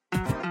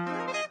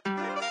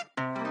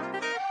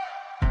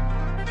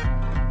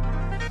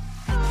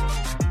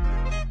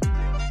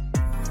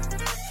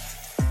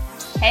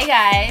Hey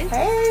guys.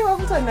 Hey,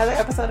 welcome to another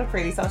episode of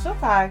Pretty Social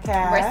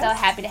Podcast. We're so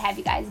happy to have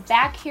you guys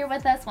back here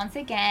with us once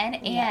again.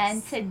 Yes.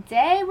 And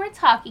today we're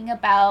talking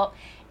about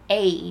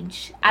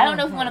age. I don't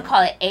know if you want to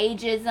call it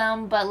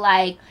ageism, but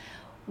like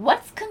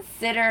what's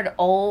considered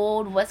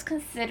old, what's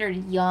considered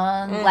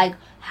young, like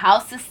how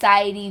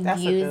society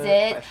views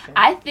it. Question.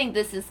 I think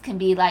can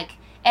be like,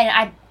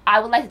 and I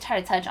would like to try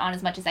to touch on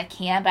as much as I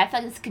can, but I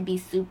feel like this could be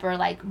super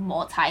like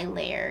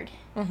multi-layered.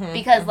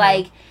 Because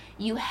like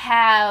you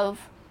have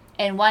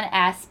in one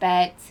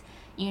aspect,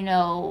 you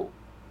know,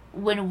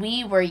 when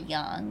we were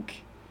young,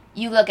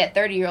 you look at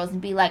 30-year-olds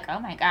and be like, oh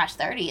my gosh,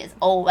 30 is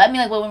old. I mean,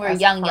 like when we were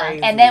young.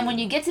 And then when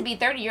you get to be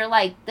 30, you're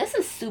like, this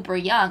is super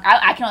young.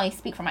 I can only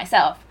speak for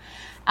myself.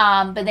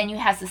 But then you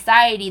have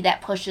society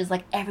that pushes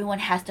like everyone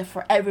has to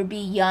forever be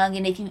young.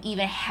 And if you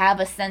even have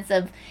a sense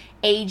of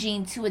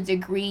aging to a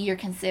degree, you're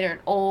considered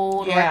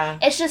old. Yeah.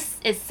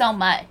 It's so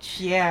much.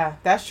 Yeah,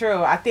 that's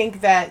true. I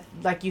think that,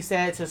 like you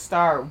said to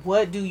start,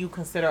 what do you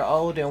consider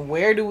old and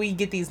where do we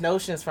get these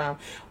notions from?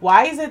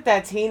 Why is it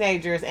that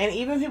teenagers and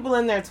even people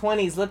in their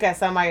 20s look at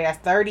somebody that's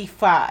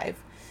 35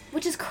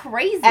 which is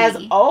crazy as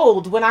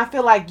old when I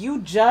feel like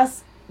you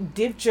just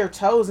dipped your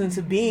toes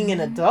into being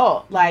an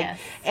adult? Like, Yes.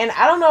 And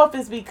I don't know if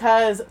it's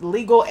because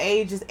legal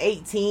age is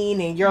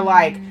 18 and you're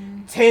like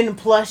 10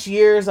 plus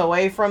years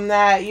away from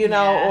that, you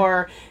know,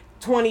 or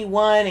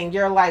 21 and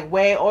you're like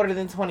way older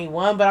than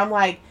 21. But I'm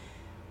like,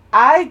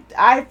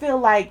 I feel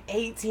like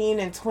 18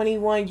 and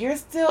 21, you're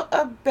still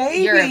a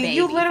baby. You're a baby,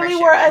 you literally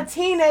for were sure. a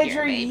teenager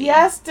You're a baby.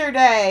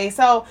 yesterday.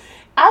 So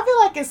I feel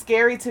like it's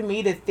scary to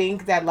me to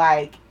think that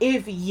like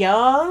if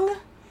young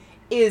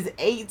is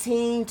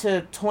 18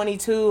 to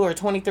 22 or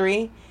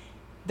 23,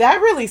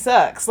 that really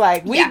sucks.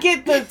 Like, we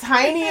get the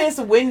tiniest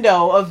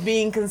window of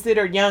being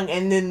considered young,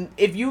 and then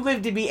if you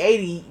live to be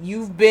 80,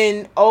 you've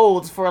been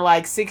old for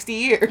like 60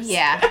 years.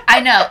 Yeah, I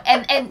know.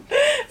 And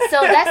so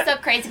that's so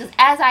crazy because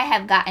as I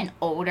have gotten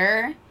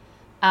older,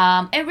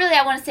 and really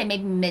I want to say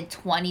maybe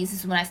mid-20s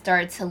is when I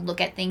started to look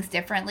at things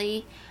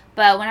differently.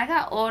 But when I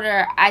got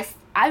older,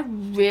 I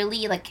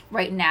really, like,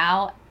 right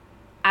now,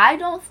 I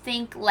don't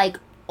think, like,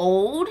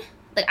 old.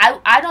 Like,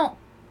 I don't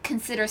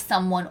consider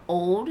someone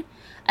old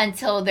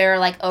until they're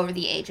like over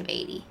the age of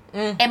 80.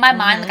 In my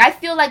mind, like I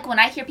feel like when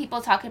I hear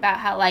people talking about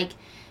how like,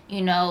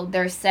 you know,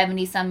 their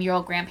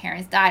 70-some-year-old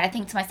grandparents died, I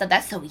think to myself,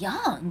 that's so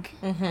young.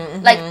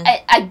 Like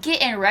I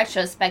get in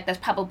retrospect that's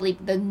probably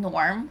the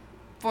norm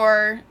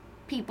for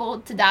people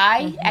to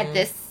die at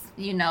this,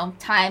 you know,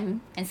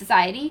 time in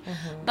society.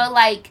 But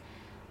like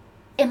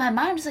in my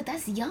mind, I'm just like,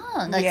 that's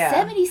young. Like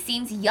 70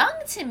 seems young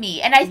to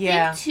me. And I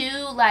think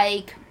too,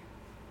 like,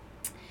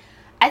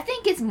 I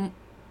think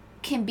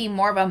can be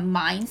more of a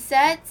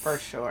mindset. For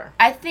sure.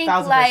 I think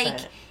 1000%. like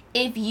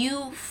if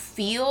you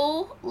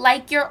feel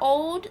like you're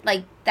old,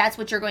 like that's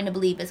what you're going to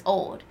believe is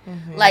old.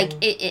 Like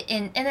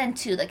and then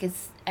too, like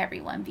it's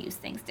everyone views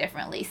things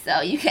differently.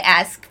 So you can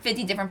ask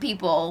 50 different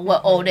people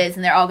what old is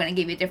and they're all going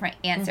to give you a different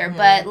answer.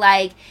 But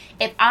like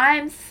if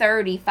I'm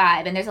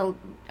 35 and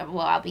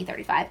I'll be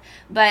 35,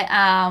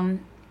 but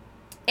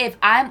if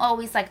I'm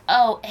always like,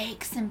 oh,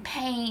 aches and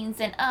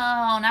pains and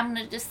I'm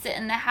going to just sit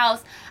in the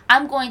house,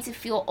 I'm going to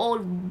feel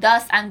old.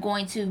 Thus, I'm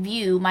going to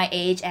view my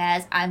age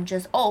as I'm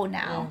just old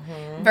now.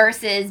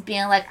 Versus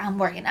being like, I'm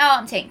working out,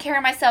 I'm taking care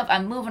of myself,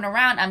 I'm moving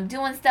around, I'm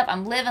doing stuff,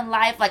 I'm living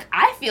life. Like,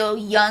 I feel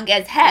young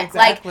as heck.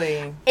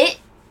 Exactly. Like,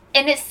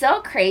 and it's so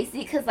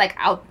crazy because, like,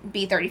 I'll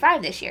be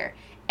 35 this year.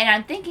 And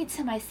I'm thinking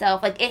to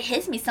myself, like, it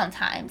hits me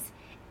sometimes.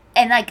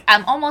 And, like,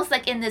 I'm almost,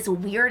 like, in this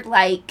weird,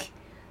 like,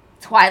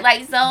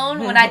 Twilight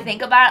Zone when I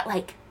think about it,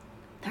 like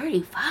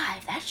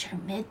 35, that's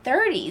your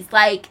mid-30s.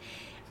 Like,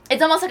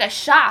 it's almost like a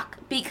shock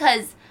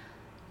because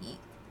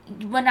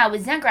when I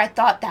was younger, I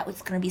thought that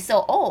was going to be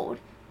so old.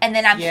 And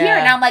then I'm here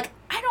and I'm like,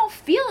 I don't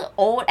feel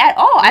old at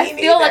all. I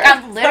feel like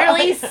I'm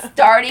literally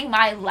starting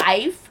my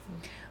life,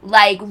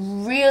 like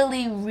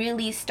really,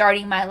 really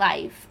starting my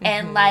life.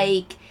 And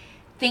like,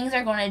 things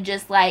are going to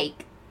just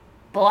like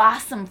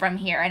blossom from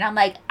here. And I'm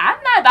like, I'm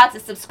not about to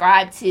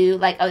subscribe to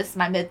like, oh, this is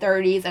my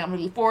mid-30s, like I'm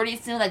gonna be 40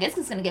 soon. Like, it's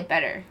just gonna get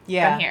better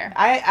from here.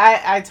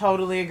 I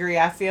totally agree.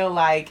 I feel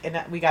like,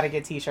 and we gotta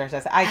get t-shirts.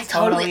 I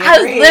totally agree. I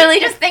was literally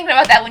just thinking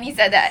about that when you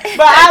said that.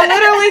 But I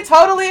literally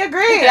totally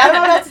agree. I don't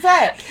know what else to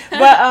say.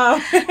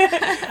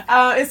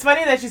 But it's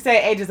funny that you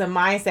say age is a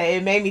mindset.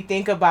 It made me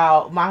think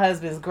about my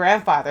husband's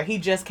grandfather. He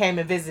just came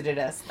and visited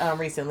us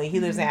recently. He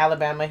lives in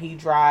Alabama. He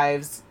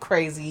drives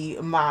crazy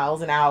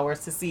miles and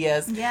hours to see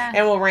us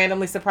and will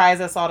randomly surprise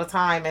us all the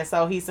time. And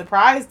so he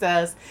surprised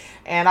us,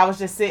 and I was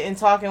just sitting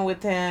talking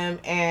with him,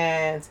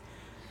 and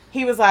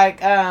he was like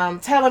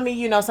telling me,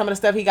 you know, some of the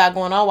stuff he got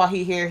going on while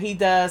he here. He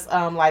does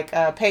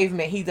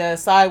pavement. He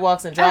does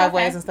sidewalks and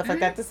driveways and stuff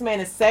like that. This man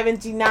is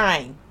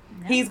 79.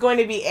 He's going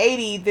to be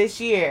 80 this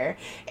year.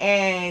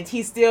 And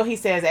he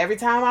says, every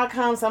time I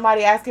come,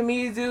 somebody asking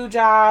me to do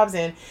jobs.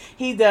 And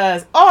he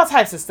does all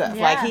types of stuff.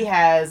 Yeah. Like, he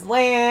has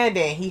land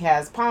and he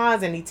has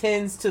ponds and he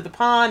tends to the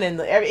pond. And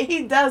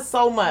he does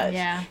so much.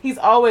 Yeah. He's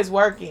always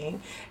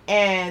working.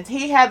 And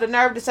he had the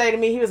nerve to say to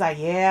me, he was like,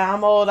 yeah,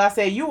 I'm old. I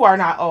said, you are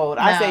not old.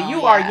 I said,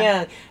 you are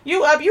young.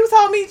 You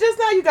told me just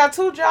now you got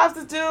 2 jobs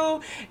to do.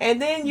 And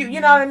then you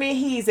know what I mean?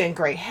 He's in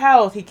great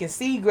health. He can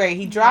see great.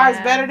 He drives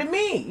better than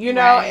me, you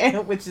know,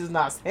 and which is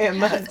not saying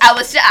much.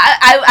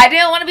 I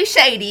didn't want to be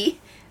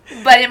shady,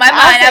 but in my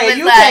mind I was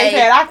you like, can't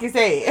say it, I can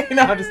say it. You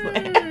know, I'm just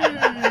playing.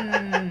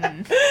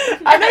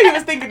 I know you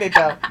was thinking it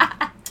though.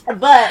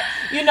 But,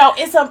 you know,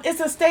 it's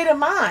a state of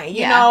mind,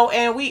 you know,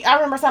 and I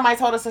remember somebody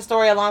told us a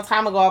story a long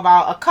time ago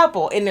about a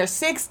couple in their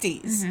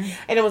 60s,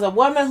 and it was a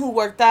woman who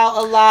worked out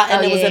a lot,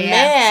 and it was a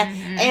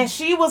man, and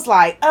she was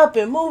like up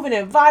and moving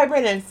and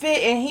vibrant and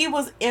fit, and he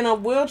was in a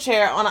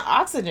wheelchair on an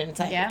oxygen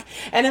tank,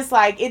 and it's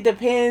like, it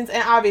depends,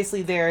 and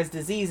obviously there's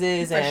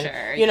diseases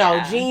you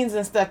know, genes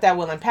and stuff that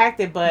will impact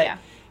it, but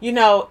you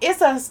know,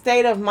 it's a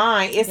state of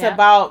mind. It's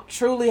about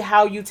truly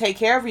how you take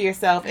care of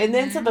yourself. And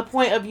then to the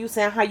point of you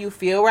saying how you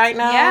feel right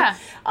now.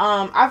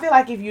 I feel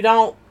like if you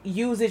don't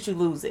use it, you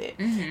lose it.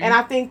 And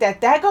I think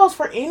that goes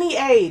for any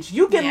age.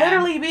 You can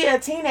literally be a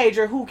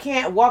teenager who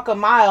can't walk a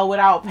mile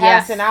without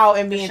passing out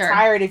and being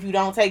tired if you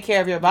don't take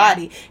care of your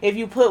body. If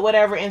you put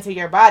whatever into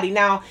your body.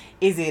 Now,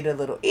 is it a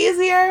little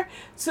easier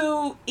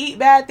to eat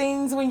bad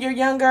things when you're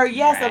younger?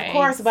 Yes, of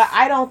course. But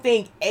I don't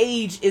think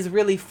age is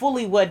really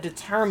fully what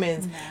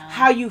determines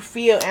how you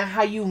feel and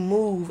how you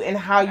move and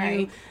how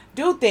you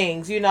do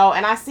things, you know.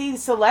 And I see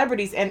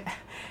celebrities, and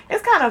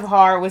it's kind of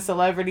hard with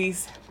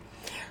celebrities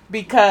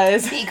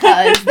because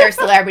they're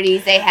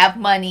celebrities, they have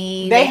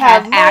money, they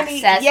have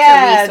money,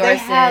 access to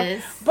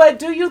resources. But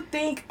do you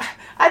think,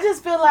 I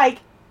just feel like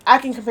I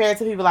can compare it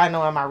to people I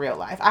know in my real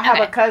life. I have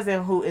a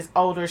cousin who is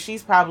older.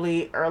 She's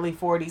probably early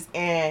 40s,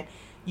 and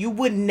you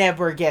would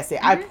never guess it.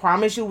 I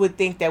promise you would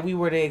think that we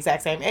were the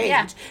exact same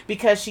age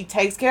because she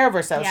takes care of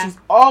herself. She's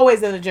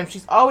always in the gym.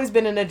 She's always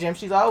been in the gym.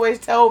 She's always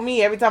told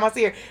me every time I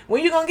see her,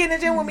 when you gonna get in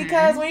the gym with me,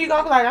 cuz? When you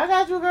gonna be like, I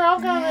got you, girl,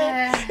 I'm coming.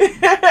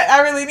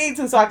 I really need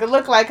to so I can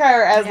look like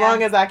her as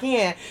long as I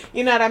can.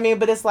 You know what I mean?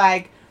 But it's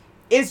like,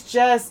 it's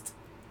just,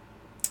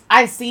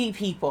 I see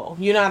people,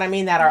 you know what I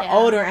mean, that are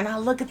older, and I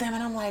look at them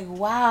and I'm like,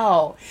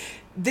 wow.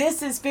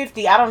 This is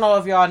 50. I don't know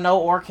if y'all know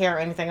or care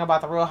anything about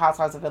the Real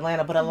Housewives of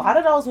Atlanta, but a lot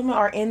of those women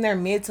are in their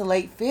mid to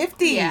late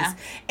 50s.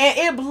 And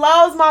it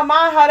blows my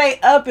mind how they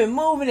up and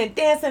moving and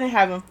dancing and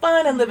having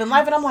fun and living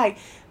life. And I'm like,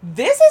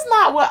 this is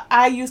not what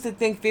I used to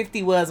think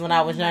 50 was when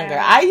I was younger.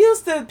 I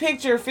used to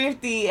picture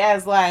 50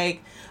 as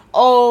like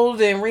old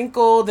and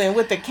wrinkled and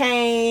with the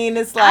cane.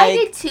 It's like, I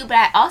did too, but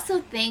I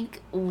also think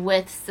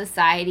with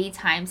society,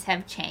 times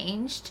have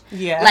changed.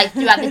 Like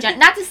throughout the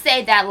not to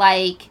say that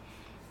like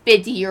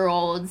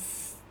 50-year-olds,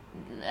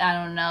 I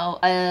don't know,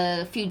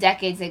 a few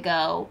decades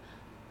ago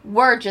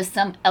were just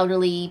some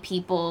elderly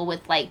people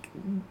with like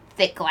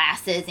thick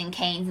glasses and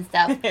canes and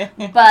stuff.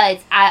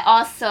 But I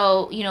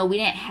also, you know, we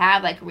didn't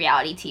have like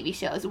reality TV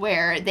shows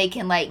where they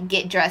can like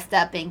get dressed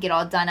up and get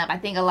all done up. I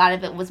think a lot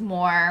of it was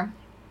more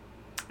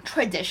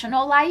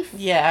traditional life.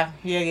 And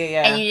you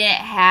didn't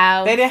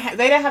have, they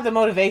didn't have the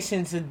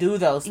motivation to do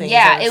those things.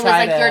 It was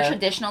like your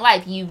traditional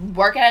life. You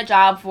work at a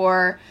job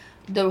for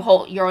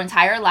your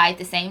entire life,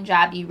 the same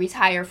job, you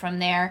retire from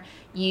there,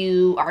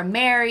 you are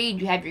married,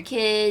 you have your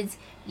kids,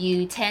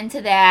 you tend to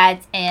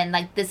that, and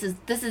like this is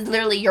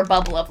literally your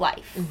bubble of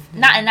life.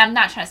 And I'm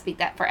not trying to speak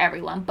that for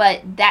everyone,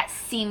 but that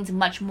seemed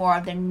much more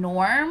of the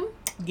norm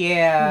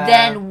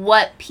than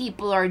what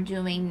people are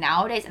doing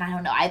nowadays. And I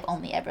don't know, I've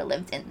only ever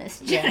lived in this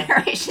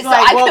generation, so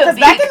like, I could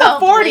be back in the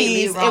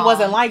completely 40s wrong. It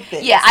wasn't like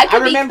this. I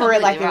remember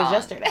it like wrong. It was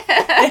yesterday.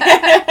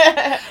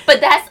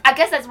 But I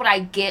guess that's what I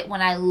get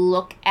when I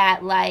look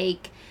at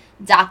like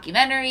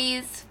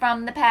documentaries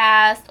from the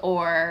past,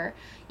 or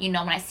you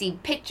know, when I see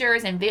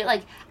pictures and video,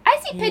 like I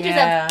see pictures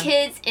of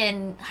kids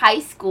in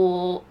high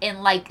school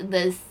in like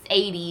the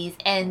 80s,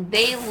 and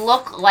they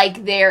look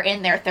like they're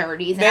in their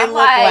 30s. And they I'm look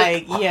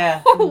like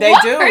they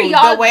do.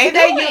 The way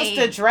doing? They used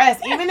to dress,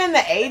 even in the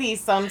 80s,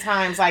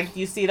 sometimes like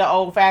you see the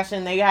old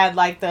fashioned. They had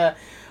like the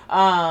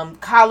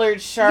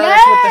collared shirts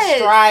with the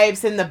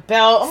stripes and the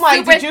belt. I'm like,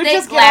 super did you thick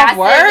just get off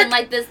work? And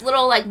like this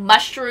little like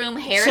mushroom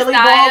hairstyle,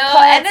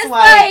 and it's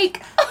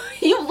like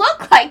you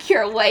look like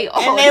you're way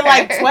older. And they're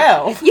like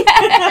 12.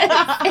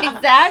 Yes,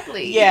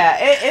 exactly.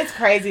 It's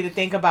crazy to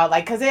think about,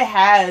 like, because it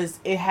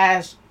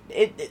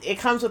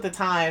comes with the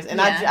times.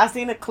 And I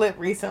seen a clip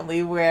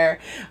recently where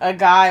a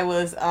guy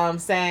was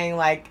saying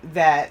like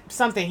that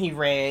something he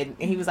read,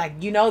 and he was like,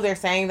 you know, they're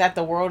saying that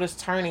the world is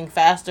turning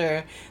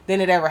faster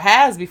than it ever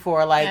has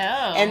before, like,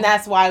 and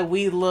that's why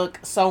we look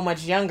so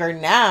much younger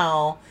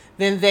now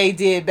than they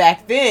did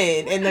back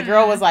then. And the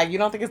girl was like, you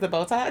don't think it's the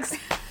Botox?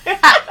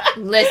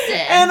 Listen.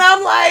 And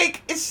I'm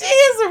like, she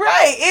is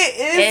right.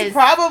 It is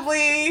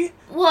probably...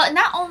 Well,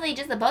 not only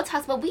just the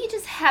Botox, but we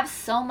just have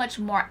so much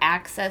more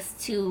access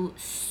to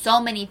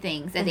so many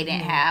things that they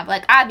didn't have.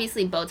 Like,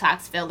 obviously,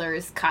 Botox,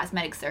 fillers,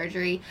 cosmetic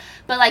surgery.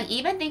 But, like,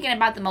 even thinking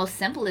about the most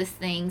simplest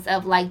things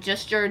of, like,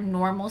 just your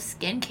normal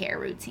skincare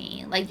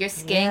routine. Like, your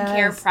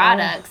skincare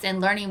products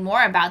and learning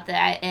more about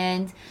that.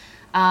 And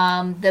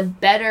the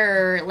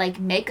better, like,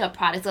 makeup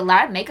products. A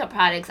lot of makeup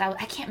products, I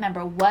can't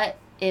remember what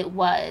it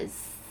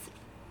was.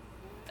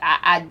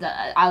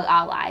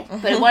 I'll lie.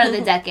 But in one of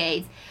the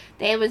decades,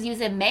 they was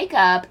using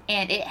makeup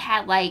and it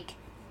had like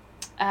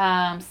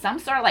some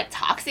sort of like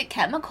toxic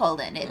chemical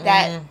in it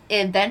that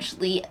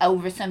eventually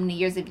over so many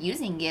years of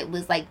using it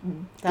was like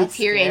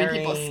deteriorating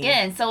people's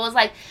skin. So it was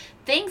like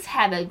things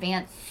have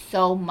advanced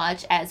so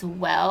much as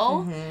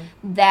well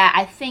that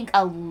I think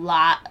a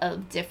lot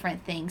of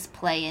different things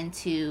play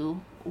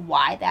into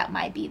why that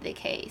might be the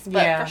case.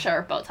 But for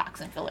sure, Botox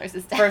and fillers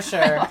is definitely for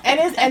sure.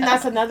 And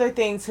that's another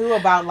thing too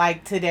about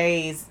like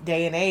today's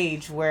day and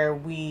age where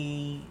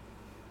we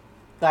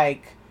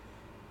like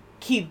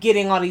keep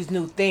getting all these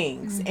new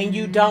things and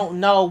you don't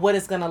know what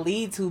it's going to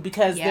lead to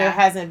because there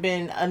hasn't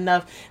been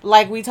enough,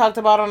 like we talked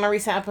about on a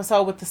recent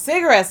episode with the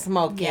cigarette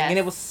smoking and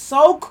it was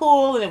so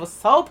cool and it was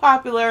so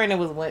popular and it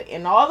was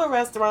in all the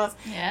restaurants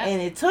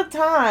and it took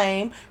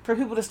time for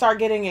people to start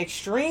getting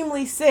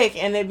extremely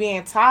sick and it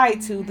being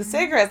tied to the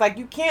cigarettes. Like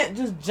you can't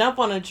just jump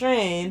on a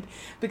trend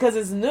because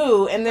it's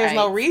new and there's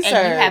no research.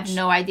 And you have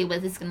no idea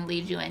what it's going to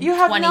lead you in 20 years. You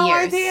have no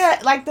idea.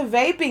 Like the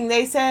vaping,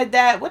 they said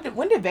that,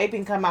 when did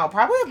vaping come out?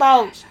 Probably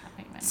about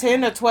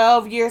 10 or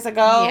 12 years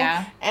ago.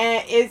 Yeah.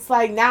 And it's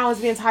like now it's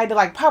being tied to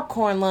like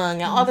popcorn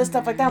lung and all this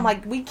stuff like that. I'm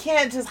like, we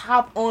can't just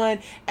hop on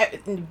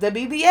the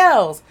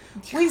BBLs.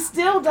 We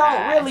still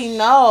don't really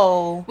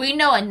know. We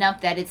know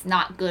enough that it's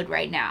not good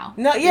right now.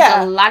 No, yeah.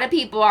 There's a lot of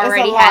people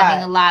already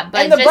having a lot.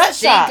 But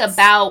just think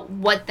about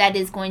what that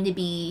is going to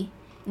be,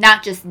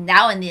 not just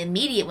now in the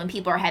immediate when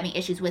people are having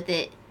issues with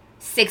it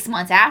 6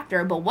 months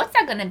after, but what's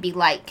that going to be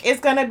like? It's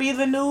going to be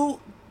the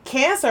new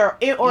cancer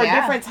or a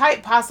different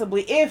type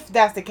possibly, if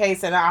that's the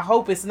case, and I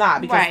hope it's not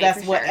because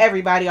that's what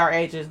everybody our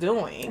age is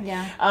doing.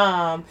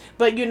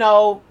 But you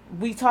know,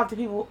 we talk to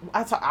people,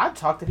 I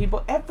talk to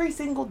people every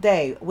single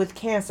day with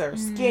cancer,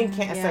 skin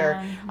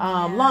cancer,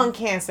 lung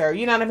cancer,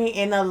 you know what I mean,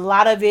 and a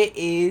lot of it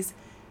is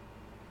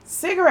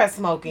cigarette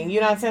smoking, you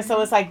know what I'm saying?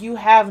 So it's like you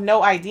have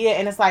no idea.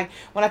 And it's like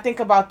when I think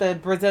about the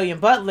Brazilian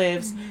butt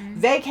lifts,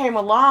 they came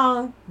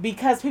along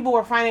because people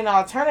were finding an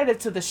alternative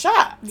to the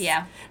shots.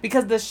 Yeah.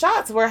 Because the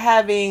shots were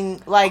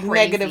having like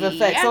negative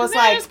effects. Yeah, so it's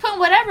like just putting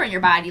whatever in your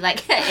body,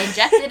 like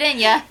inject it in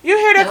you. You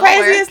hear the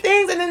craziest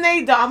things and then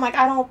they don't. I'm like,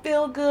 I don't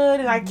feel good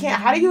and I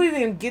can't. How do you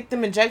even get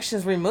them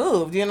injections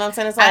removed? You know what I'm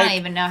saying? It's like, I don't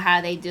even know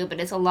how they do, but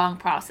it's a long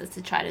process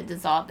to try to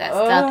dissolve that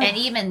stuff. And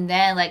even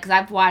then, like, because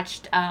I've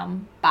watched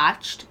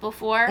Botched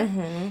before,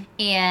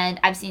 and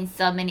I've seen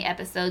so many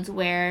episodes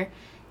where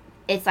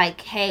it's like,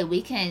 hey,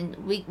 we can't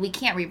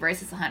reverse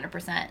this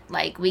 100%.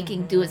 Like, we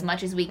can do as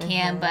much as we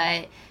can,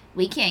 but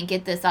we can't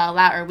get this all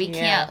out, or we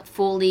can't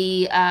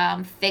fully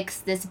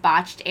fix this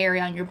botched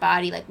area on your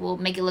body. Like, we'll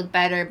make it look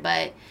better,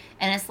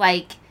 and it's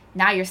like,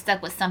 now you're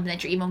stuck with something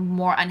that you're even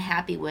more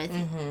unhappy with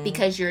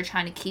because you're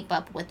trying to keep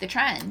up with the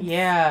trend.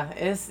 Yeah,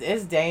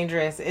 it's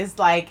dangerous. It's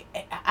like,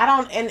 I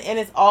don't, and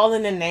it's all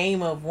in the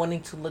name of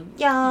wanting to look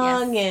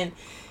young, and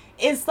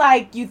it's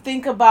like, you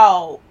think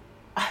about,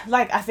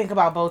 like, I think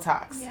about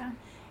Botox. Yeah.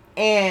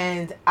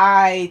 And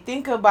I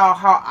think about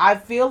how I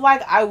feel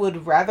like I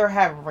would rather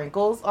have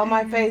wrinkles on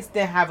my face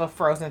than have a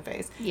frozen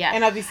face. Yeah.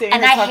 And I'd be sitting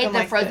here talking like this. And I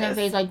hate the frozen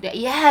face like that.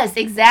 Yes,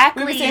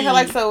 exactly. We'd be sitting here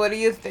like, so what do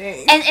you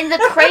think? And the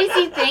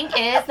crazy thing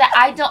is that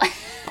I don't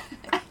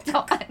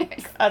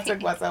understand. I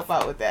took myself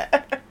out with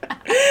that.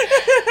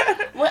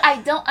 What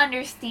I don't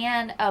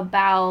understand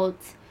about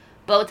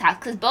Botox,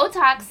 because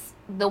Botox,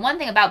 the one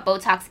thing about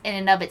Botox in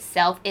and of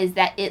itself is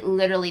that it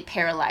literally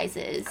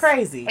paralyzes.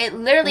 Crazy. It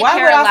literally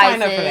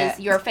paralyzes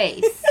your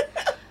face.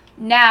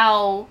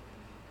 Now,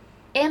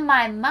 in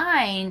my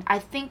mind, I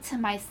think to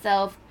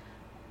myself,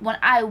 when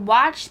I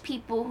watch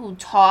people who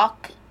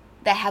talk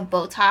that have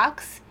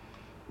Botox,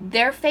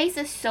 their face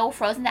is so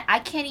frozen that I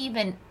can't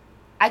even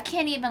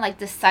like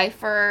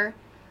decipher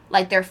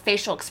like their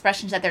facial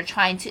expressions that they're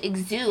trying to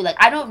exude. Like,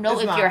 I don't know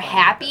if you're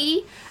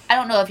happy. I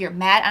don't know if you're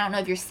mad. I don't know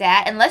if you're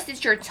sad. Unless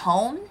it's your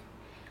tone.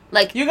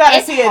 Like, you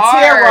gotta see a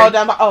tear roll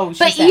down. Oh,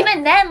 but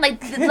even then,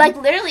 like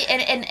literally,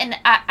 and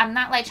I'm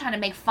not like trying to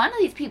make fun of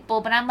these people,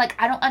 but I'm like,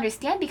 I don't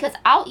understand, because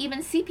I'll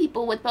even see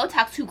people with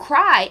Botox who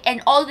cry,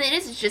 and all it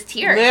is just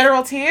tears,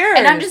 literal tears,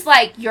 and I'm just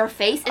like, your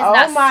face is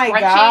not scrunching,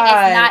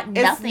 it's not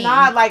nothing. It's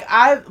not like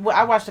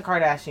I watched the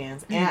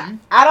Kardashians, and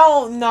I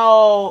don't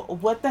know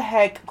what the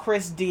heck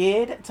Kris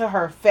did to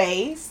her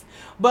face.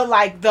 But,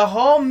 like, the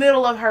whole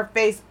middle of her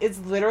face, it's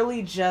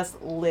literally just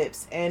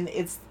lips, and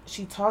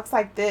she talks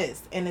like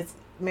this, and it's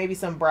maybe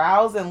some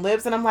brows and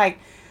lips, and I'm like,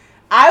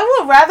 I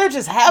would rather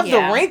just have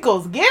the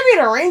wrinkles. Give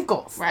me the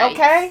wrinkles,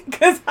 okay?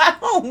 Because I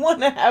don't want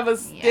to have a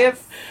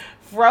stiff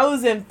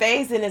frozen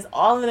face and it's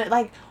all in it.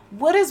 Like,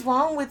 what is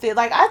wrong with it?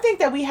 Like, I think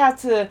that we have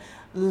to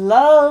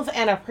love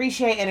and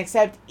appreciate and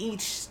accept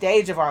each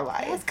stage of our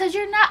life. Yes, because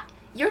you're not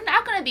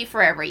going to be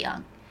forever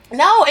young.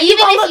 No, and even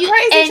if you look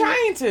crazy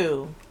trying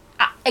to.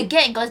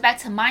 Again, it goes back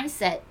to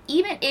mindset.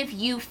 Even if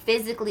you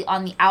physically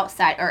on the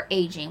outside are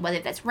aging, whether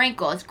that's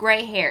wrinkles,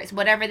 gray hairs,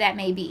 whatever that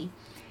may be,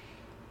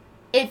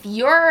 if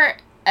you're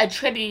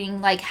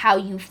attributing like how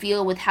you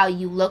feel with how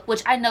you look,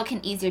 which I know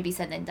can easier be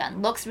said than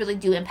done. Looks really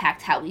do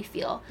impact how we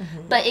feel.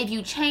 Mm-hmm. But if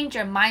you change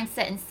your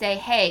mindset and say,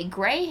 hey,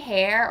 gray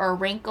hair or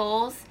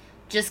wrinkles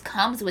just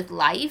comes with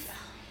life,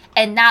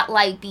 and not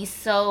like be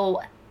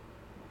so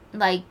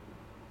like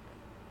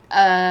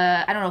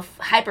I don't know,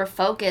 hyper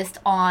focused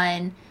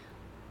on,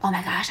 oh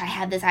my gosh, I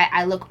have this,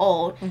 I look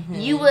old. Mm-hmm.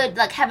 You would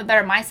like have a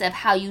better mindset of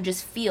how you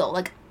just feel.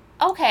 Like,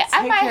 okay,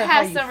 I might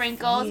have some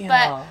wrinkles,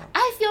 but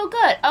I feel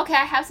good. Okay,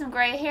 I have some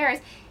gray hairs,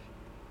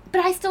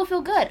 but I still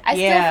feel good. I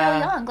still feel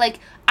young. Like,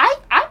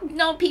 I've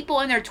known people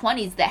in their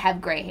 20s that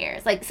have gray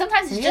hairs. Like,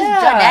 sometimes it's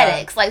just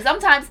genetics. Like,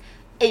 sometimes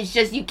it's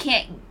just you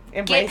can't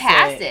get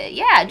past it.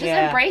 Yeah, just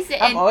embrace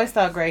it. I've always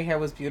thought gray hair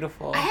was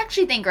beautiful. I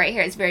actually think gray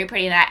hair is very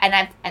pretty,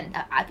 and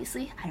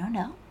obviously, I don't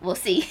know. We'll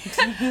see.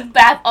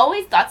 But I've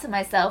always thought to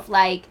myself,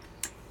 like,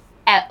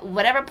 at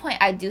whatever point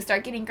I do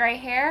start getting gray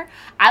hair,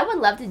 I would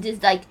love to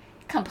just, like,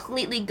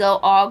 completely go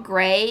all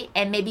gray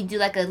and maybe do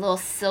like a little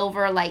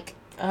silver like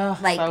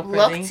so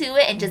look to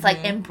it and just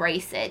like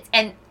embrace it.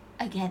 And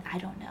again, I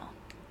don't know.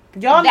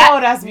 Y'all know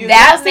that's beautiful.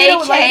 That may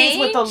change, ladies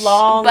with the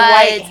long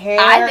white hair.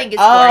 I think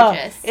it's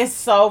gorgeous. It's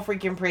so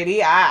freaking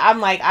pretty. I'm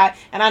like,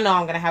 and I know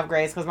I'm gonna have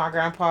grays because my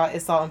grandpa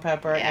is salt and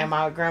pepper, and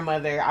my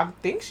grandmother, I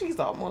think she's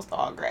almost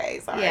all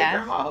gray. Sorry,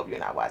 Grandma, I hope you're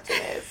not watching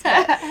this.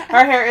 But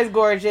her hair is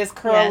gorgeous,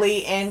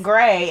 curly, and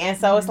gray, and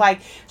so it's like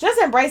just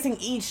embracing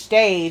each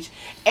stage.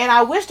 And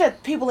I wish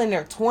that people in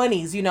their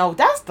 20s, you know,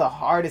 that's the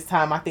hardest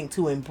time I think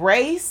to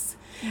embrace.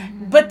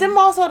 Mm-hmm. But them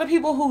also the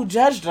people who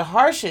judge the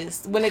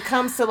harshest when it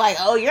comes to like,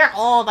 oh, you're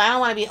old, I don't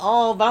want to be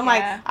old. But I'm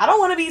like, I don't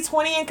want to be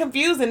 20 and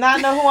confused and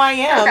not know who I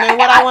am and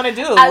what I want to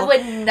do. I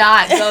would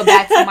not go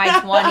back to my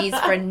 20s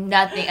for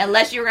nothing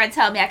unless you were going to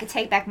tell me I could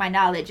take back my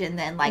knowledge and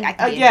then like I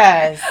could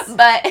be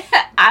But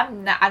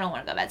I don't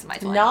want to go back to my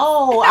 20s.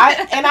 No,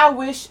 I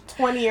wish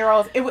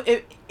 20-year-olds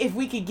if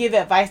we could give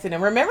advice to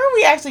them. Remember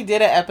we actually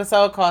did an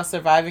episode called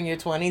Surviving Your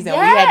 20s and we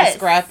had to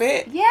scrap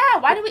it? Yeah,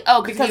 why did we?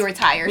 Oh, because we were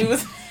tired.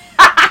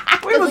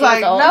 We was like,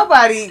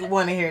 nobody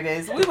want to hear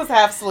this. We was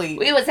half asleep.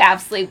 We was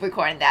half asleep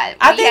recording that.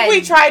 I think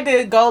we tried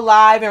to go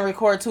live and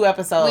record 2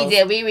 episodes. We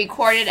did. We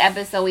recorded an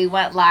episode, we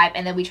went live,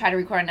 and then we tried to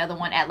record another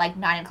one at like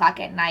 9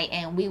 o'clock at night,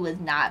 and we was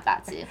not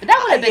about to. But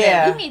that would have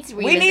been it. We need to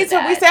revisit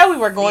that. We said we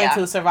were going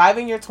to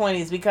Surviving Your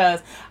 20s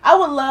because I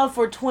would love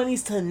for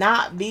 20s to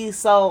not be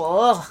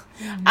so,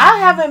 Mm-hmm. I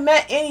haven't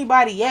met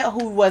anybody yet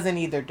who wasn't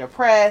either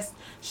depressed,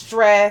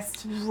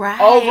 stressed,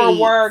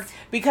 overworked,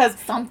 because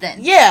something.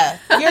 Yeah,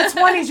 your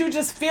 20s, you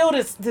just feel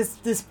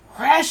this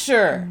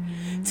pressure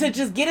to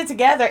just get it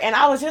together. And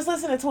I was just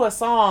listening to a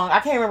song. I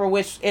can't remember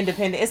which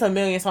independent. It's a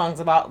million songs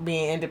about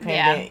being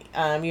independent.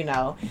 You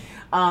know.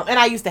 And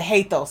I used to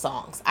hate those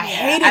songs. I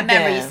hated them. I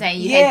remember you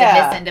saying you hate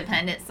the Miss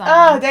Independent song.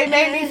 Oh, they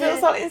made me feel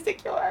so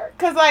insecure.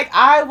 Because, like,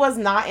 I was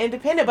not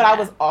independent, but I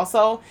was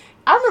also...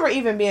 I remember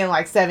even being,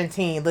 like,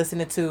 17,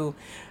 listening to...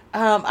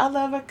 I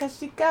love her because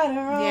she got her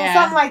own.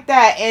 Something like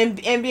that. And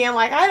being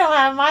like, I don't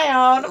have my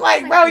own. I'm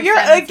like, bro, you're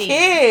 17. A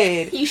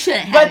kid. You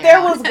shouldn't have But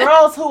there was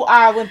girls who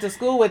I went to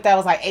school with that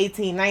was like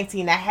 18,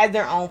 19 that had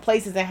their own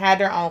places and had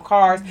their own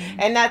cars. Mm-hmm.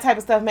 And that type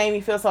of stuff made me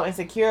feel so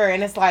insecure.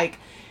 And it's like...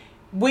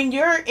 When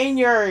you're in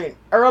your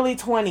early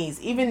 20s,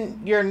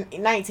 even your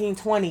 19,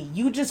 20,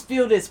 you just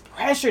feel this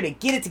pressure to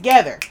get it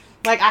together.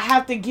 Like, I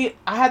have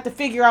to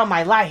figure out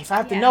my life. I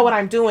have to know what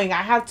I'm doing.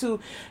 I have to,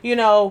 you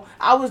know,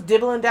 I was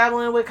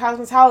dabbling with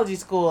cosmetology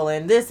school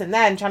and this and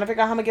that and trying to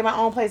figure out how I'm going to get my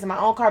own place and my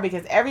own car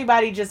because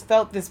everybody just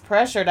felt this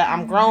pressure that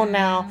I'm grown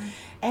now.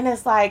 And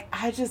it's like,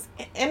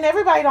 and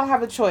everybody don't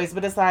have a choice,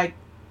 but it's like,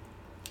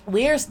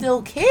 we're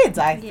still kids,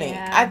 I think.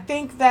 I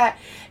think that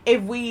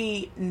if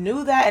we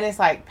knew that, and it's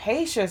like,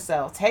 pace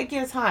yourself, take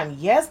your time.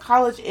 Yes,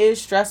 college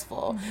is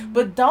stressful,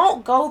 but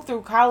don't go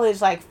through college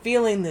like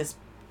feeling this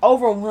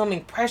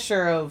overwhelming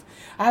pressure of,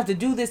 I have to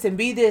do this and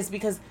be this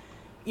because,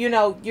 you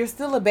know, you're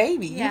still a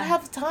baby. You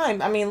have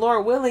time. I mean,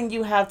 Lord willing,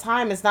 you have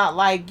time. It's not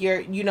like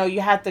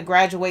you have to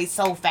graduate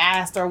so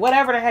fast or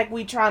whatever the heck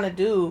we trying to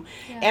do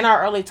in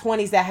our early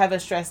 20s that have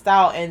us stressed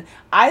out. And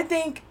I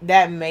think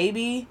that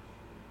maybe...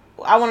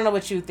 I want to know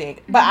what you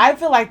think. But I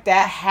feel like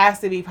that has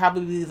to be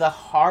probably the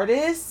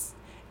hardest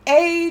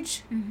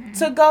age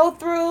to go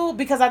through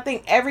because I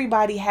think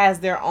everybody has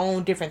their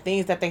own different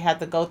things that they have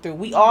to go through.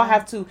 We all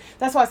have to,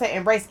 that's why I say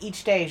embrace each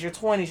stage. Your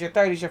 20s, your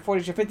 30s, your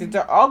 40s, your 50s,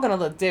 they're all going to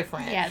look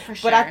different. Yeah, for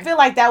sure. But I feel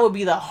like that would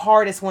be the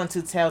hardest one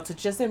to tell, to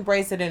just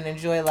embrace it and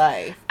enjoy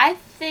life. I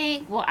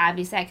think, well,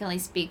 obviously I can only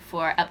speak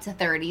for up to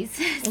 30s.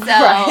 So,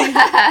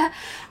 but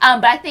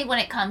I think when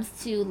it comes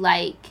to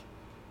like,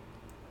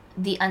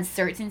 the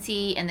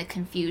uncertainty and the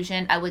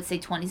confusion, I would say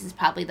 20s is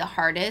probably the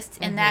hardest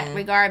in that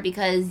regard,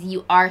 because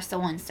you are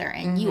so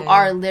uncertain. You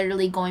are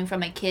literally going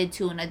from a kid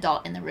to an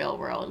adult in the real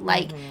world.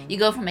 Like, you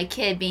go from a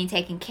kid being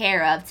taken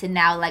care of to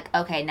now, like,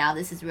 okay, now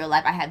this is real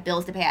life. I have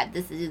bills to pay. I have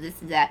this to do, this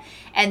to that.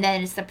 And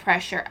then it's the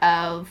pressure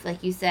of,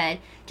 like you said,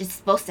 just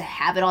supposed to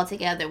have it all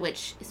together,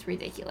 which is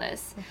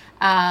ridiculous.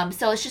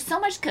 So it's just so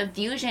much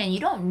confusion. You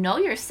don't know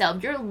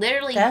yourself. You're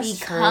literally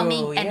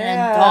becoming an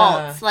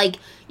adult. Like,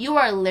 you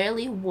are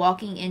literally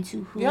walking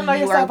into who you don't know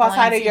yourself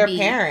outside of your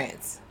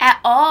parents at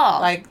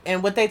all. Like,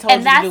 and what they told you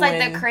to do. And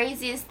that's like the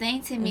craziest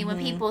thing to me when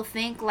people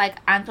think like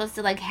I'm supposed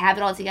to like have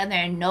it all together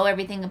and know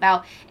everything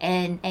about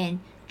and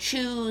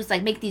choose,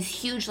 like, make these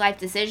huge life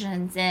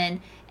decisions,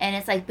 and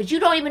it's like, but you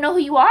don't even know who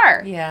you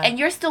are. Yeah. And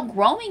you're still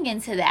growing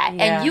into that.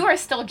 Yeah. And you are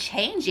still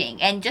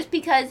changing. And just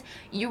because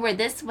you were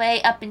this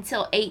way up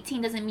until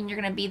 18 doesn't mean you're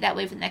going to be that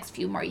way for the next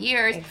few more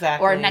years.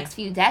 Exactly. Or next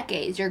few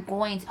decades. You're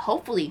going to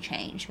hopefully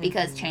change,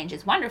 because change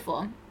is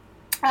wonderful.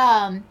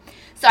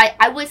 So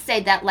I would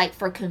say that, like,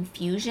 for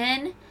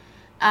confusion,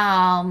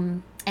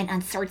 and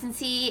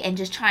uncertainty and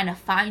just trying to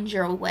find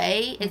your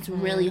way, it's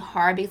really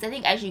hard, because I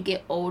think as you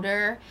get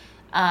older,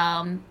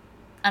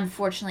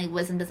 unfortunately,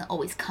 wisdom doesn't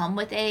always come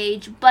with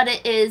age, but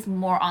it is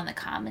more on the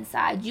common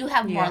side. You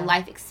have more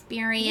life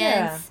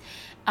experience.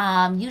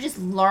 Yeah. You just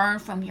learn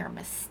from your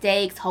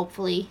mistakes.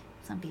 Hopefully,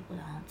 some people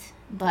don't,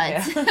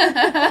 but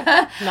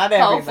not everybody.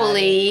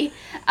 Hopefully,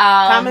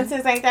 common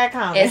sense ain't that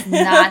common. It's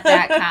not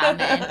that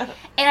common.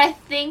 And I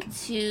think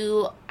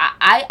too,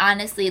 I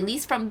honestly, at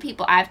least from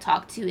people I've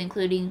talked to,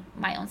 including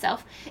my own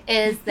self,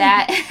 is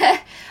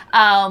that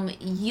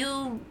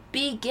you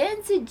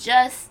begin to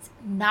just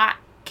not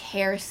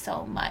care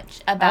so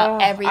much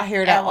about everything. I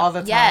hear that all the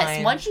time.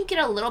 Yes, once you get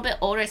a little bit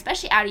older,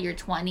 especially out of your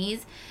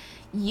 20s,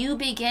 you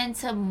begin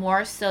to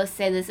more so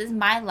say, this is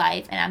my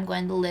life and I'm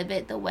going to live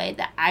it the way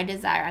that I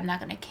desire. I'm not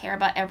going to care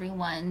about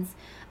everyone's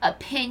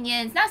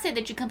opinions. Not say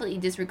that you completely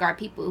disregard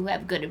people who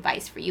have good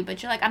advice for you,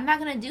 but you're like, I'm not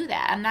going to do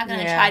that. I'm not going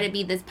to try to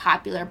be this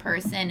popular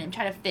person and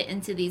try to fit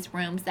into these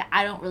rooms that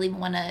I don't really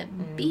want to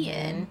be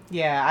in.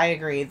 Yeah, I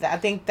agree. I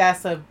think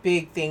that's a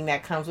big thing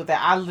that comes with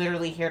that. I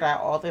literally hear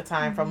that all the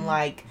time from,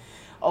 like,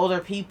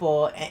 older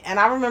people. And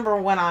I remember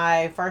when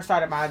I first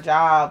started my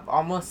job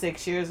almost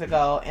 6 years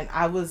ago, and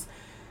I was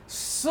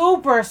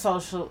super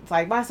social.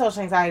 Like, my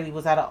social anxiety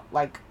was at a,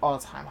 like,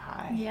 all-time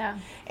high. Yeah.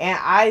 And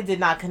I did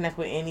not connect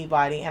with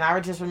anybody. And I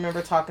just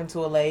remember talking to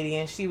a lady,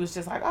 and she was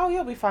just like, oh,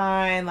 you'll be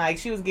fine. Like,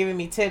 she was giving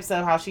me tips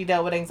of how she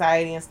dealt with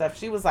anxiety and stuff.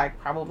 She was, like,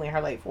 probably in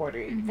her late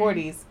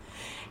 40s.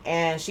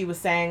 And she was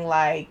saying,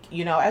 like,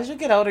 you know, as you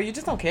get older, you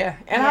just don't care.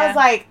 And I was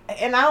like,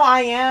 and now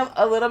I am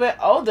a little bit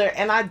older,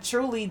 and I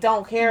truly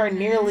don't care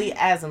nearly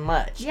as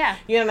much. Yeah.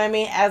 You know what I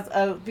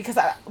mean? Because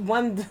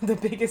the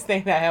biggest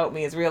thing that helped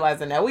me is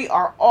realizing that we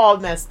are all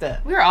messed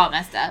up. We're all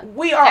messed up.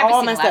 We are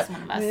all messed up.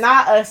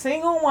 Not a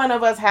single one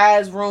of us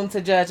has room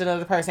to judge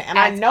another person. And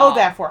I know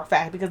that for a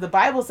fact, because the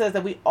Bible says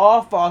that we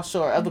all fall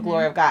short of the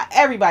glory of God.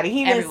 Everybody.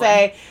 He didn't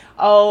say,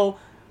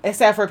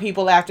 except for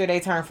people after they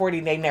turn 40,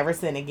 they never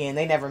sin again.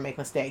 They never make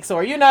mistakes.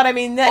 Or, you know what I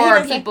mean?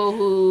 Or people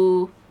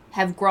who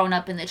have grown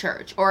up in the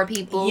church. Or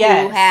people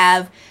who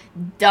have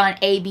done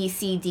A, B,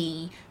 C,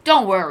 D.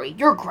 Don't worry.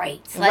 You're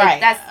great. Like,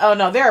 that's, oh,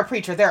 no. They're a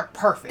preacher. They're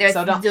perfect. They're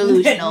so don't,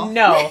 delusional.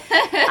 No.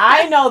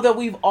 I know that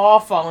we've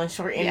all fallen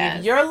short. And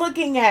if you're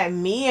looking at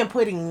me and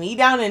putting me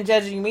down and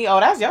judging me,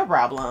 that's your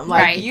problem.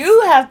 Like,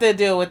 you have to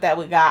deal with that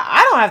with God.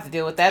 I don't have to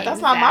deal with that.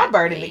 That's not my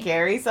burden to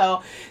carry.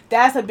 So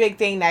that's a big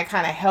thing that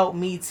kind of helped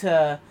me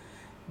to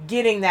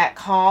getting that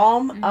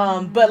calm.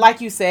 But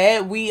like you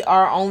said, we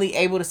are only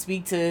able to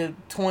speak to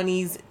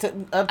 20s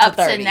up to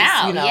 30s to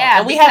now. You know? Yeah,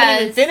 and we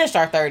haven't even finished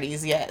our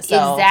 30s yet.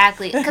 So.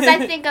 Exactly. Because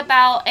I think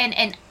about,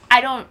 and I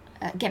don't,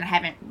 again, I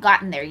haven't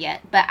gotten there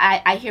yet, but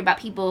I hear about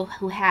people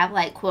who have,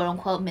 like, quote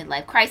unquote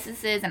midlife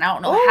crises, and I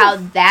don't know how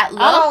that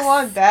looks. I don't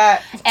want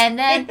that. And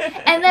then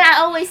I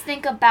always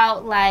think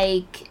about,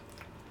 like,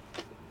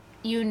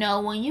 you know,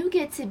 when you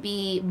get to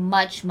be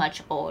much,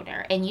 much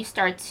older and you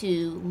start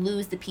to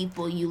lose the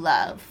people you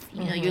love,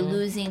 you know, you're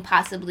losing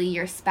possibly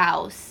your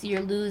spouse, you're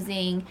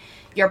losing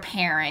your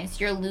parents,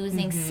 you're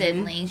losing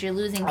siblings, you're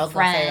losing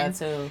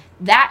friends.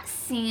 That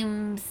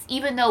seems,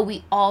 even though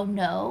we all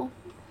know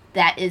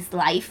that is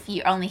life,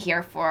 you're only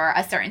here for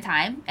a certain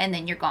time and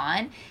then you're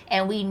gone.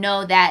 And we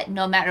know that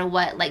no matter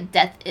what, like,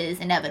 death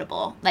is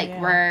inevitable. Like,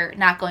 we're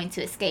not going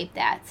to escape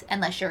that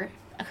unless you're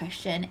a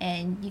Christian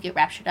and you get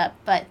raptured up,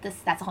 but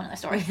that's a whole nother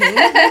story. A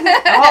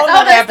whole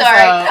nother episode.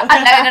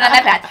 I'm not going on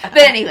that path.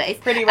 But anyways,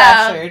 pretty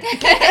raptured.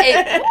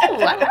 I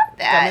love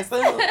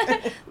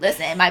that.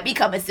 Listen, it might be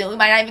coming soon. We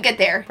might not even get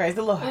there. Praise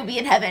the Lord. We'll be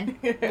in heaven.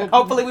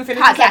 Hopefully we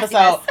finish this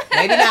episode.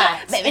 Maybe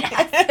not. Maybe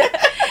not.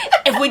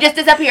 If we just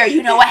disappear,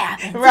 you know what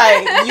happens.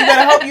 Right. You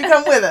better hope you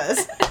come with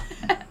us.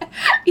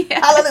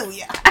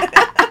 Hallelujah.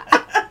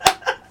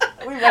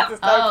 We about to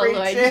start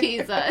preaching. Lord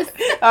Jesus.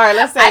 All right,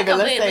 let's save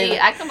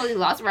it. I completely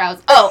lost where I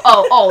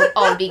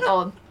was. Being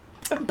old.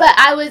 But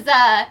I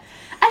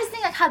just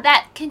think, like, how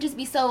that can just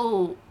be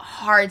so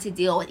hard to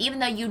deal with, even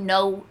though you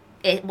know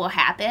it will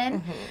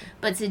happen.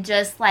 But to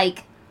just,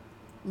 like,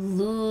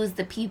 lose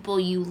the people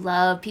you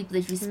love, people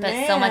that you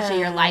spent so much of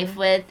your life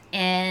with,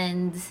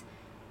 and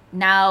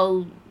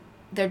now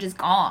they're just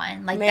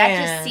gone. Like, that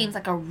just seems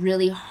like a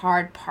really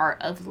hard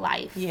part of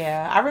life.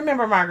 Yeah. I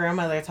remember my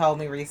grandmother told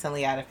me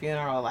recently at a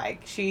funeral,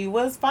 like, she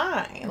was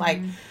fine.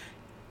 Like,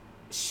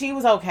 she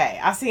was okay.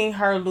 I seen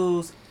her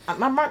lose...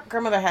 My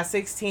grandmother has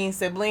 16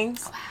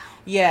 siblings. Wow.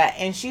 Yeah,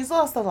 and she's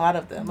lost a lot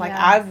of them. Like,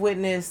 I've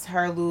witnessed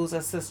her lose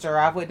a sister.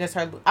 I've witnessed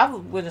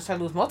her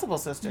lose multiple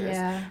sisters.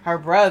 Yeah. Her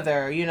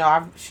brother, you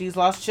know, she's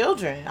lost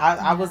children.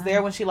 I was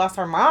there when she lost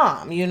her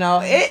mom. You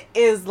know, it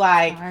is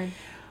like,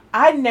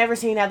 I'd never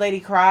seen that lady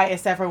cry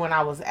except for when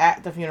I was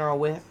at the funeral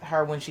with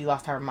her when she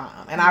lost her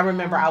mom. And I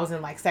remember I was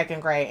in, like,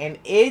 2nd grade, and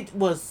it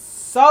was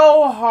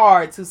so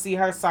hard to see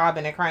her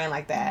sobbing and crying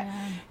like that.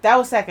 That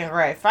was 2nd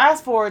grade.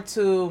 Fast forward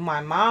to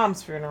my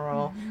mom's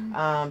funeral,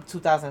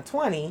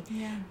 2020.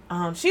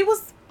 She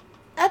was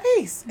at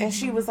peace. And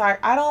she was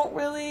like, I don't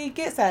really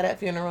get sad at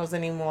funerals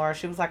anymore.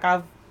 She was like,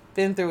 I've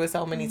been through it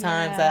so many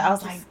times that I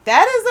was like,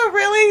 that is a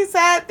really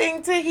sad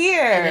thing to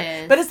hear.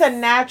 It is. But it's a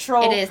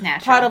natural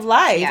part of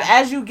life.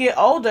 As you get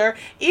older,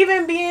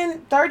 even being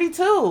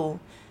 32,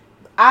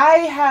 I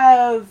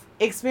have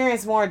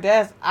experienced more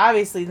death,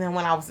 obviously, than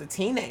when I was a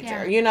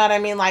teenager. You know what I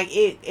mean? Like,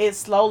 it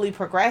slowly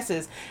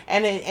progresses,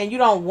 and you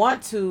don't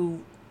want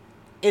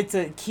it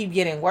to keep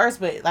getting worse,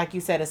 but like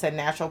you said, it's a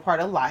natural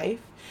part of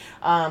life.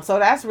 So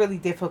that's really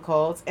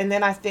difficult. And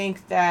then I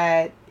think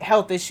that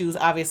health issues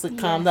obviously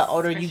come the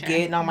older you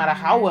get, no matter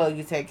how well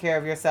you take care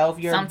of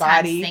yourself.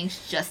 Sometimes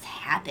things just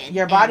happen.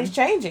 Your body's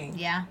changing.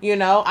 Yeah. You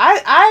know,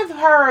 I've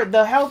heard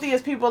the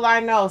healthiest people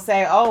I know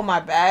say, oh, my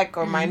back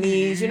or my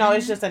knees, you know,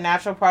 it's just a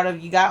natural part of,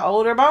 you got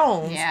older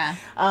bones. Yeah.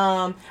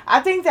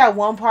 I think that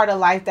one part of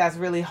life that's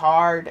really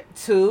hard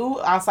too,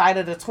 outside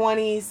of the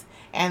 20s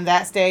and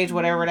that stage,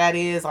 whatever that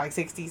is, like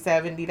 60,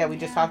 70 that we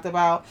just talked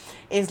about,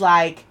 is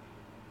like,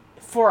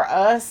 for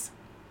us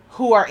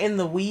who are in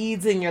the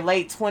weeds in your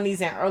late 20s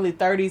and early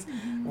 30s,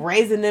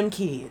 raising them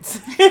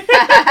kids.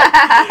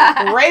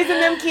 Raising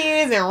them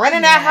kids and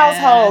running that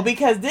household,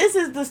 because this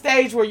is the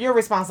stage where you're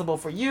responsible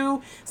for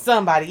you,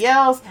 somebody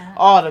else,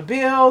 all the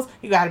bills.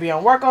 You got to be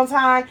on work on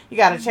time. You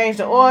got to change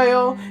the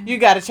oil. You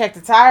got to check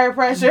the tire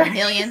pressure. A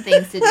million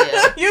things to do.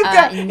 you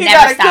got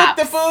to cook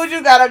the food.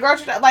 You got to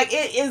grocery shop. Like,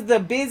 it is the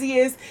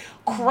busiest,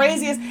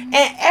 craziest.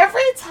 And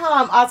every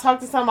time I talk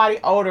to somebody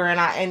older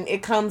and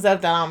it comes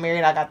up that I'm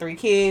married, I got 3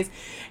 kids,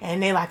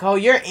 and they like, oh,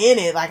 you're in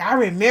it. Like, I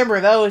remember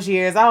those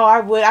years. Oh,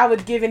 I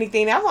would give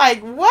anything. I'm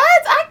like,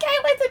 what? I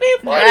can't wait to be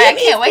 40. I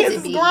can't wait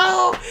to be grown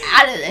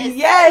out of this.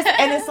 Yes.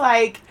 And it's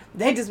like,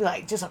 they just be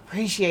like, just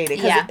appreciate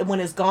it, because when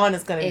it's gone,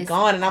 it's gonna be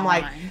gone. And I'm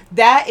like,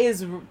 that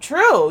is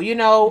true. You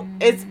know,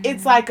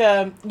 it's like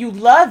you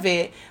love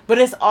it, but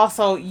it's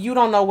also, you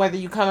don't know whether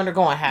you coming or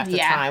going half the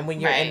time when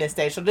you're in this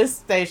stage. So this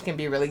stage can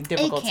be really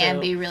difficult. It can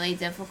be really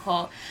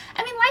difficult.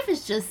 I mean, life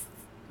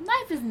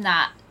is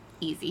not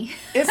easy.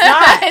 It's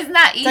not. It's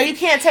not easy. So you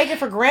can't take it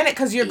for granted,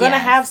 because you're gonna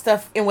have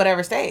stuff in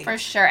whatever stage. For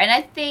sure. And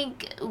I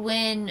think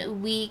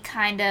when we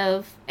kind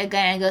of,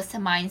 again, it goes to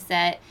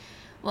mindset.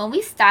 When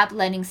we stop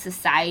letting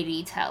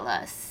society tell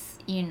us,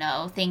 you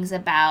know, things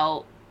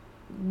about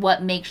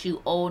what makes you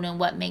old and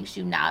what makes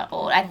you not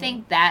old, I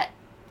think that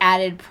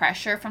added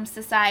pressure from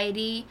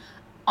society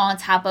on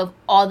top of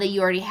all that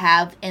you already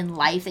have in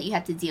life that you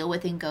have to deal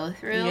with and go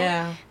through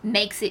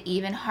makes it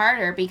even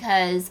harder,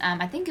 because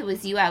I think it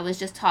was you I was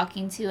just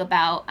talking to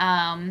about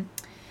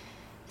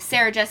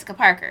Sarah Jessica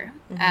Parker,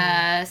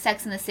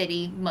 Sex and the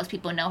City. Most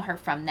people know her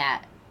from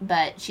that,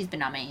 but she's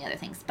been on many other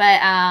things.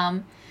 But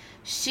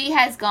she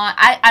has gone,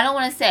 I don't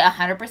want to say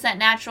 100%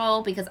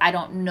 natural, because I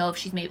don't know if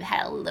she's maybe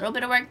had a little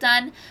bit of work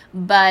done,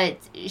 but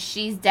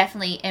she's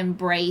definitely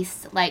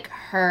embraced, like,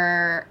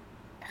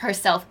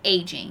 herself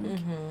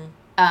aging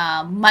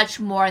much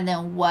more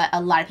than what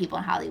a lot of people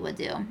in Hollywood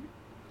do.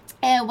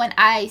 And when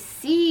I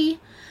see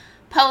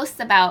posts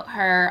about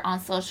her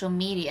on social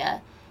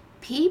media,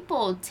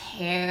 people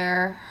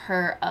tear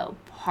her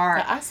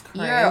apart. That's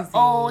crazy. You're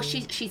old.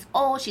 She's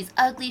old. She's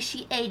ugly.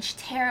 She aged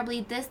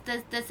terribly. This,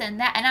 and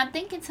that. And I'm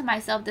thinking to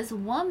myself, this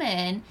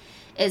woman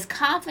is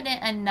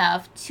confident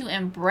enough to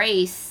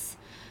embrace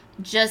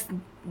just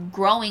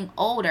growing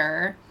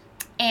older.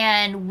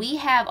 And we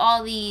have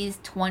all these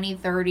 20,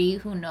 30,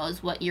 who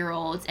knows what year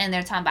olds, and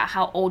they're talking about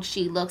how old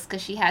she looks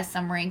because she has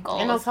some wrinkles.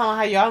 And no telling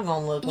how y'all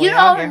gonna look. You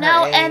don't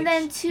know. And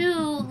then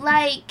too,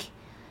 like,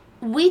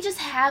 we just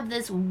have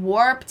this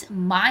warped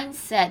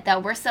mindset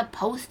that we're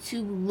supposed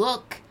to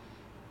look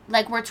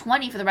like we're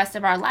 20 for the rest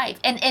of our life.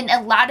 And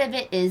a lot of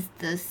it is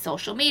the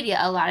social media.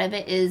 A lot of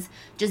it is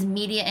just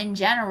media in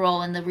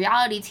general and the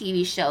reality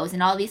TV shows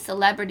and all these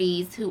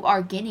celebrities who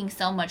are getting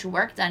so much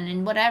work done,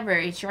 and whatever.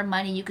 It's your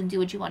money. You can do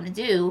what you want to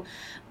do.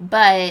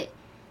 But,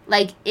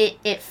 like,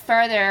 it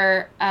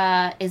further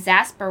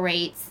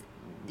exasperates,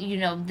 you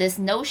know, this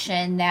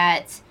notion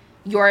that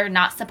you're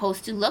not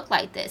supposed to look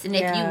like this. And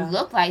if you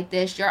look like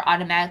this, you're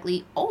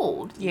automatically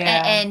old.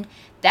 Yeah. And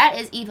that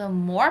is even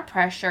more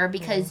pressure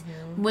because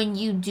when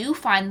you do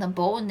find the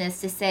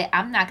boldness to say,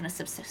 I'm not going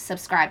to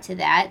subscribe to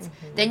that,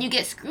 then you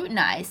get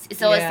scrutinized.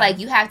 So it's like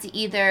you have to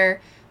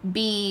either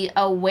be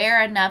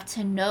aware enough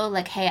to know,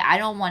 like, hey, I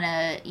don't want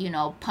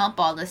to, pump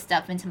all this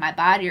stuff into my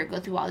body or go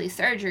through all these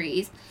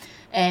surgeries.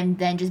 And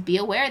then just be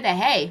aware that,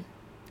 hey,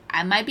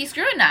 I might be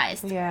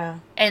scrutinized. Yeah.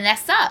 And that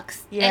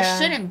sucks. Yeah. It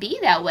shouldn't be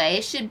that way.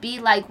 It should be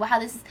like, wow,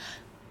 this is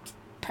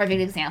perfect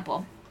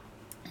example.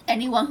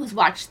 Anyone who's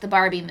watched the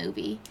Barbie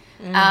movie,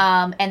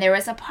 and there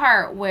was a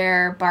part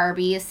where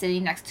Barbie is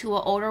sitting next to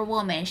an older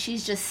woman.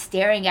 She's just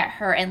staring at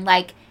her in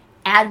like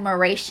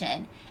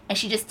admiration, and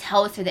she just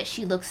tells her that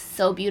she looks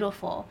so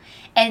beautiful.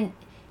 And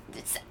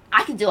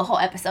I could do a whole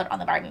episode on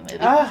the Barbie movie,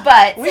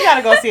 but we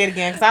gotta go see it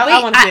again because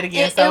I want to see it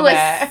again. It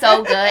was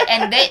so good,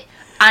 and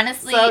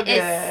honestly,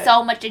 it's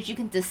so much that you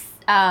can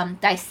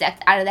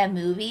dissect out of that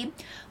movie.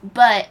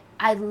 But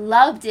I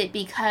loved it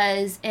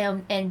because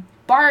in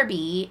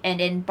Barbie and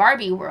in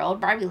Barbie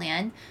world, Barbie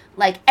land,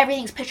 like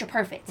everything's picture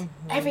perfect.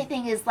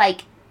 Everything is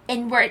like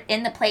we're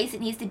in the place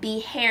it needs to be.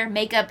 Hair,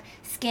 makeup,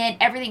 skin,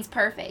 everything's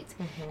perfect.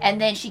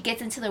 And then she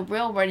gets into the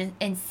real world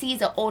and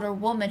sees an older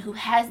woman who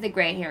has the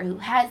gray hair, who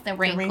has the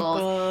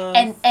wrinkles.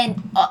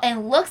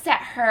 And looks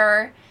at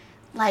her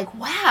like,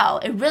 wow,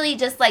 it really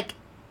just like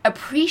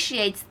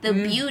appreciates the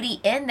beauty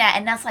in that.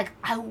 And that's like,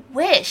 I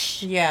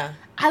wish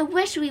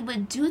we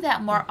would do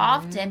that more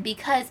often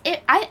because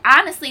I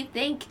honestly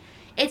think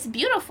it's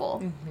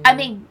beautiful. I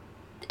mean,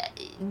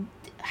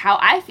 how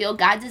I feel,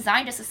 God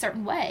designed us a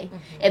certain way.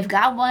 If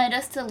God wanted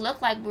us to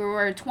look like we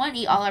were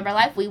 20 all of our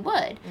life, we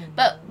would.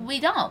 But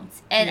we don't.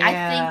 And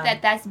I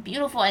think that's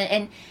beautiful.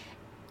 And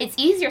it's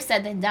easier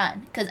said than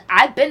done. Because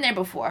I've been there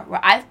before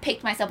where I've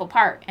picked myself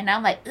apart. And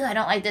I'm like, I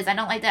don't like this. I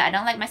don't like that. I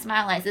don't like my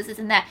smile lines. This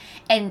and that.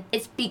 And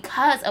it's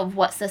because of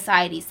what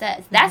society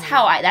says. That's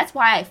that's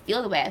why I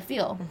feel the way I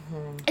feel.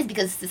 It's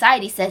because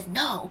society says,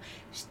 no,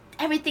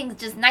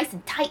 everything's just nice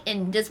and tight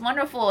and just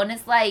wonderful. And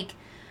it's like,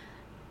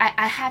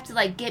 I have to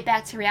like get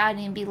back to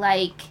reality and be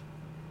like,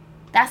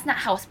 that's not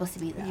how it's supposed to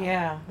be though.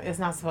 Yeah, it's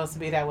not supposed to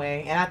be that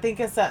way. And I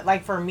think it's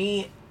like for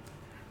me,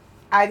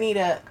 I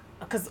need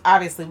because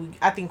obviously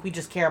I think we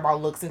just care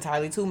about looks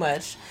entirely too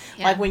much.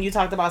 Like when you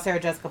talked about Sarah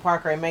Jessica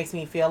Parker, it makes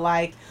me feel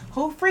like,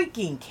 who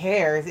freaking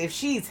cares if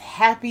she's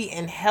happy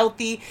and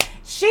healthy?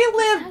 She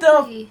lived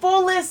the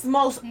fullest,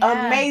 most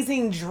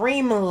amazing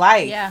dream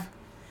life. Yeah.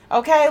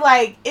 Okay,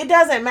 like, it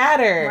doesn't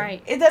matter.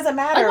 Right. It doesn't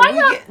matter.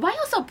 Like, why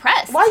y'all so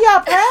pressed? Why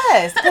y'all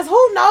pressed? Because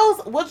who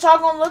knows what y'all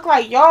gonna look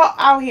like. Y'all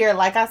out here,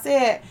 like I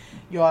said,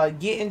 y'all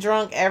getting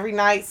drunk every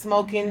night,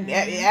 smoking,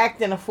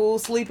 acting a fool,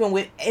 sleeping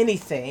with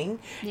anything.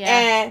 Yeah.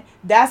 And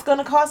that's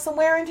gonna cause some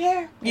wear and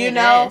tear, you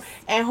know?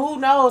 And who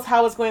knows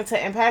how it's going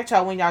to impact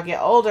y'all when y'all get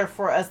older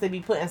for us to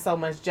be putting so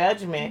much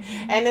judgment.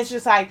 And it's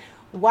just like,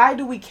 why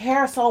do we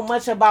care so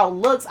much about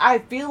looks? I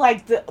feel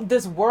like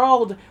this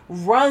world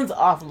runs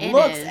off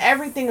looks.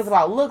 Everything is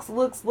about looks.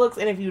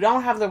 And if you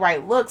don't have the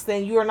right looks,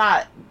 then you're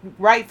not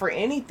right for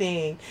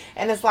anything.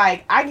 And it's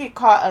like, I get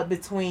caught up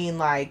between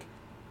like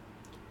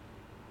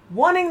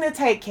wanting to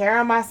take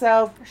care of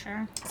myself for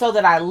sure, so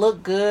that I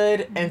look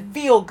good and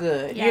feel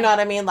good. You know what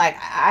I mean? Like,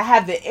 I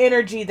have the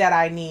energy that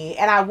I need,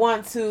 and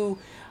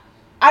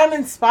I'm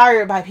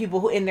inspired by people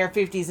who in their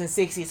 50s and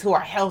 60s who are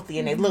healthy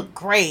and they look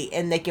great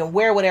and they can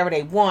wear whatever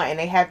they want and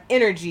they have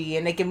energy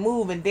and they can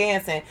move and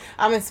dance, and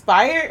I'm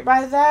inspired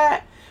by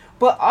that.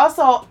 But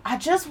also, I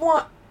just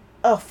want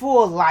a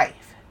full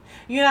life.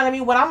 You know what I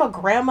mean? When I'm a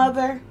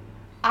grandmother,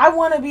 I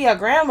want to be a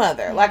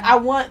grandmother. Yeah. Like, I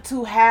want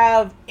to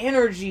have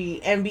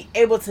energy and be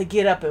able to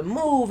get up and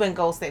move and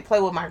go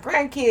play with my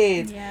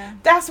grandkids. Yeah.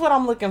 That's what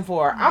I'm looking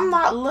for. I'm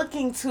not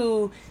looking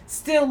to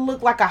still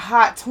look like a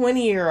hot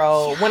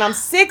 20-year-old when I'm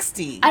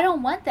 60. I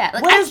don't want that.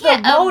 Like, I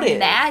can't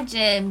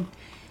imagine,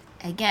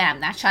 again, I'm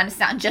not trying to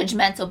sound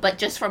judgmental, but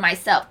just for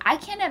myself, I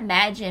can't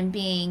imagine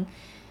being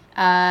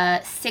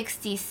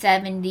 60,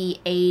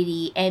 70,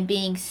 80 and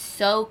being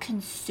so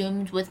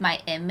consumed with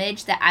my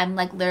image that I'm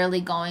like literally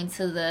going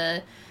to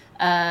the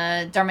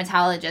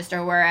dermatologist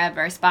or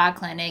wherever, spa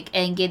clinic,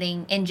 and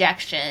getting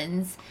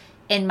injections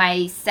in my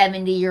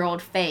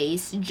 70-year-old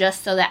face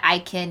just so that I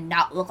can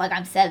not look like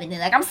I'm 70.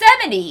 Like, I'm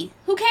 70.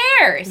 Who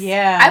cares?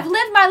 Yeah. I've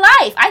lived my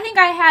life. I think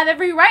I have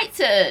every right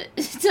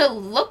to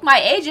look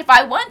my age if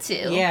I want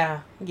to.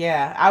 Yeah.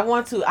 Yeah. I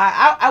want to.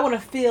 I want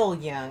to feel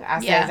young. I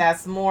say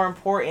that's more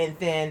important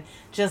than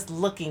just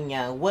looking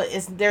young.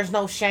 There's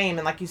no shame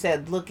in, like you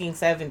said, looking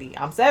 70.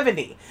 I'm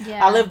 70.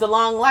 Yeah. I lived a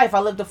long life. I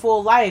lived a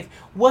full life.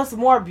 What's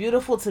more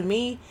beautiful to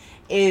me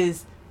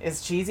is,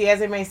 as cheesy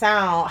as it may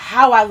sound,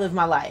 how I live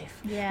my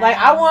life. Yeah. Like,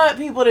 I want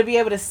people to be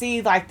able to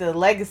see, like, the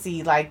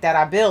legacy, like, that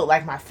I built,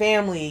 like, my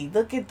family.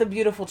 Look at the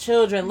beautiful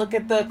children. Look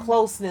at the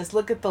closeness.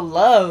 Look at the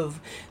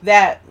love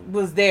that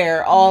was there.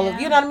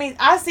 You know what I mean?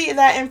 I see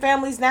that in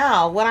families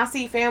now. When I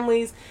see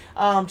families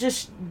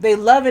just they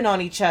loving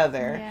on each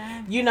other. Yeah.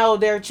 You know,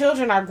 their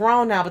children are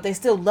grown now, but they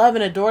still love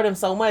and adore them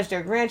so much.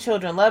 Their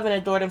grandchildren love and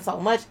adore them so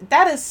much.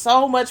 That is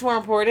so much more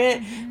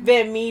important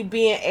than me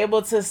being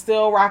able to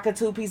still rock a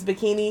 2-piece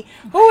bikini.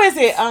 Who is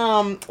it?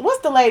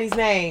 What's the lady's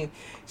name?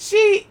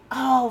 She,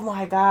 oh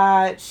my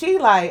God. She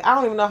like, I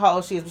don't even know how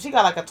old she is, but she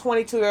got like a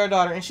 22-year-old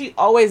daughter, and she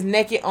always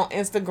naked on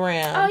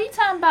Instagram. Oh, you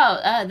talking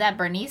about that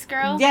Bernice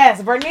girl?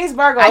 Yes, Bernice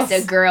Burgos. I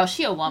said girl,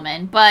 she a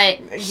woman,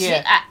 but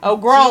yeah, a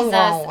grown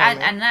woman.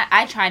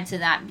 I tried to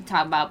not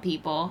talk about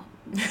people.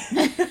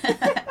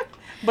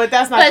 But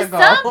that's not the goal.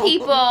 But some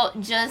people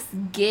just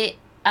get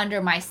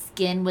under my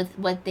skin with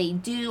what they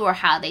do or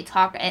how they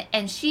talk,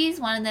 and she's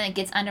one of them that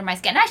gets under my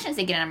skin. And I shouldn't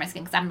say get under my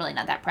skin because I'm really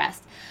not that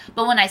pressed.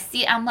 But when I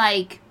see it, I'm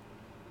like,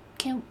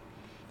 I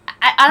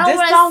don't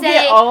want to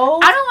say I don't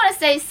want to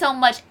say so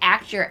much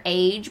act your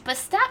age, but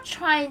stop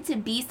trying to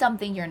be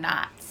something you're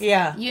not.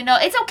 Yeah. You know,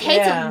 it's okay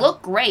to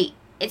look great.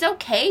 It's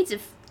okay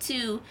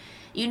to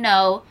you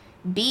know,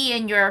 be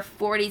in your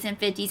 40s and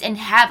 50s and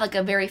have like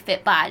a very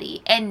fit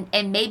body, and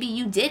maybe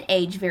you did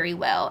age very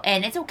well,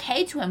 and it's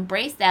okay to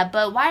embrace that.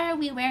 But why are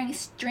we wearing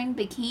string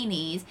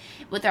bikinis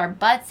with our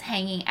butts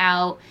hanging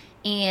out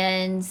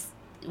and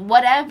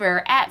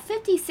whatever at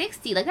 50,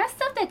 60? Like, that's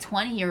stuff that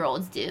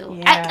 20-year-olds do.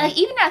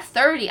 Even at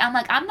 30, I'm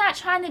like, I'm not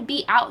trying to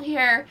be out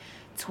here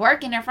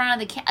twerking in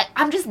front of the camera.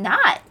 I'm just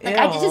not. Like,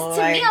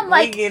 me, I'm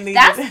like,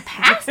 that's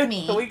past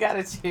me. We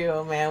gotta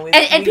chill, man.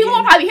 And people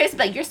will probably hear this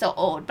like, you're so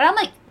old. But I'm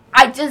like,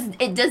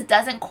 it just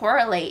doesn't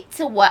correlate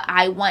to what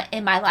I want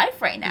in my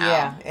life right now.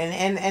 Yeah,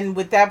 and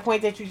with that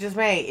point that you just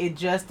made, it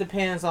just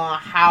depends on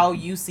how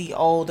you see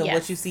old and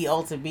what you see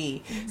old to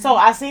be. Mm-hmm. So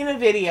I seen a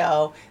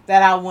video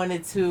that I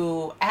wanted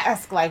to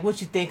ask, like, what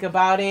you think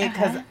about it,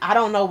 because I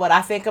don't know what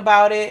I think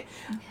about it,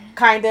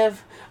 kind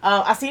of.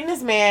 I seen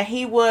this man,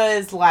 he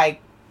was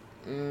like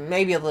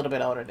maybe a little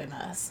bit older than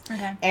us.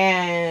 Okay.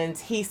 And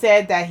he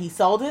said that he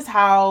sold his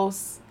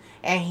house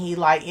and he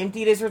like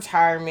emptied his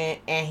retirement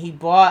and he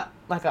bought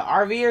like an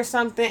RV or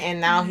something, and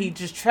now he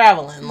just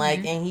traveling,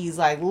 like, and he's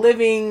like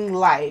living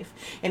life.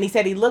 And he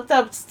said he looked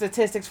up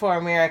statistics for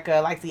America,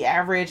 like the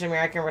average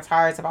American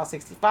retires about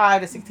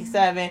 65 to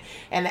 67,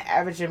 and the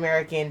average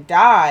American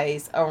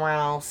dies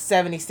around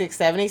 76,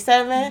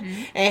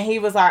 77. And he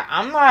was like,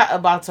 I'm not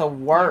about to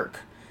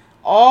work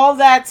all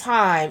that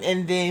time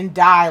and then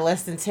die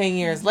less than 10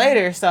 years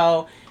later,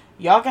 so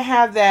y'all can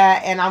have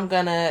that, and I'm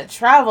gonna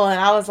travel. And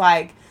I was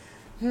like,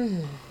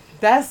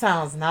 that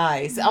sounds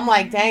nice. I'm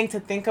like, dang, to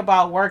think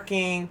about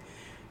working.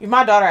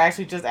 My daughter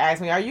actually just asked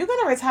me, are you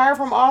going to retire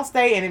from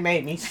Allstate? And it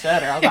made me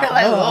shudder. I was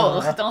like,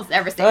 oh, don't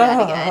ever say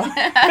that again.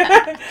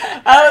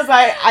 I was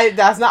like,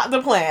 that's not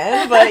the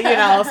plan. But, you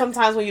know,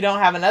 sometimes when you don't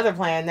have another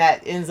plan,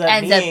 that ends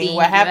up being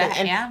what happens.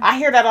 And I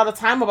hear that all the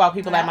time about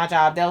people at my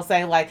job. They'll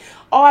say, like,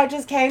 oh, I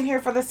just came here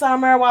for the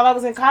summer while I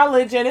was in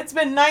college, and it's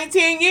been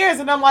 19 years.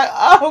 And I'm like,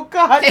 oh,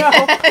 God,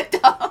 no.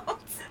 Don't.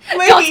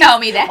 Please. Don't tell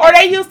me that. Or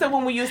they used to,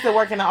 when we used to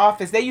work in the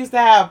office, they used to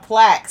have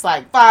plaques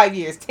like 5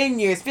 years, 10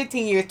 years,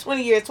 15 years,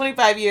 20 years,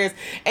 25 years.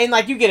 And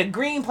like you get a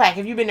green plaque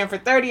if you've been there for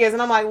 30 years.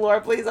 And I'm like,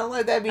 Lord, please don't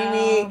let that be me.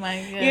 Oh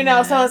my goodness. You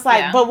know, so it's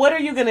like, but what are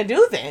you going to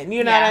do then?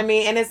 You know what I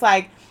mean? And it's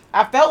like,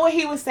 I felt what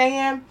he was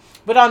saying.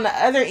 But on the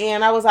other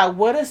end, I was like,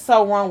 what is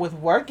so wrong with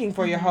working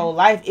for your whole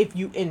life if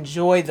you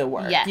enjoy the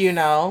work, you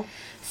know?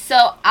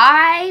 So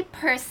I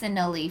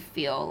personally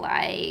feel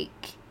like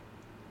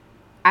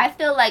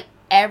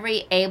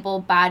every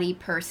able-bodied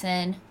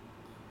person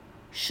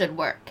should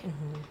work.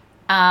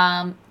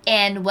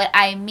 And what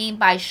I mean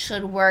by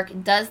should work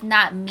does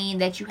not mean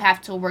that you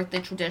have to work the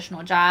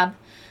traditional job.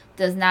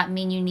 Does not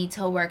mean you need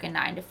to work a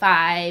 9 to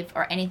 5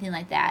 or anything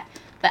like that.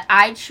 But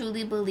I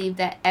truly believe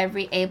that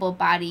every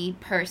able-bodied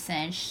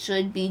person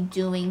should be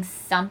doing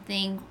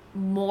something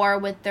more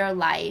with their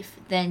life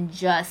than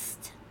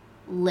just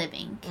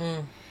living.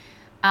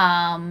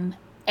 And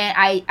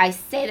I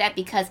say that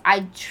because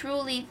I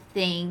truly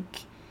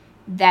think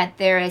that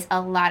there is a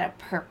lot of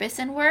purpose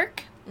in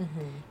work.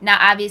 Now,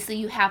 obviously,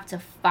 you have to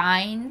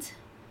find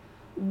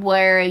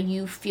where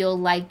you feel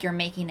like you're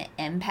making an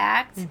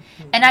impact.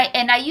 And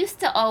I used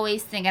to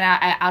always think, and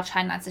I'll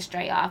try not to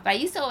stray off, but I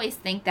used to always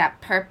think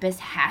that purpose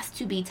has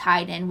to be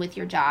tied in with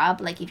your job.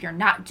 Like, if you're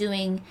not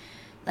doing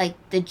like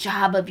the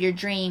job of your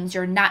dreams,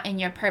 you're not in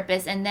your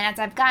purpose. And then as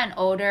I've gotten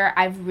older,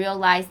 I've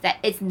realized that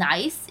it's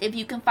nice if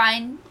you can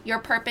find your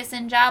purpose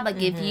in job.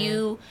 Like if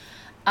you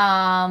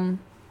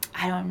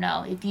I don't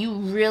know, if you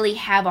really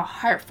have a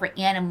heart for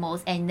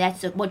animals and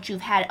that's what you've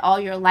had all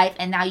your life,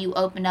 and now you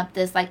open up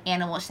this like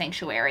animal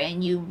sanctuary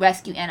and you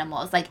rescue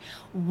animals, like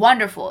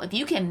wonderful. If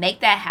you can make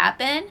that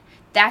happen,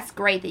 that's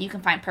great that you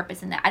can find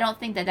purpose in that. I don't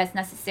think that that's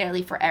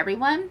necessarily for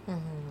everyone.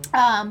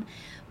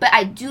 But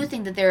I do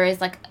think that there is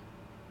like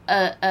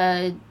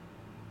a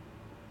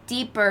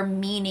deeper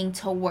meaning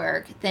to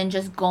work than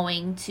just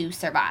going to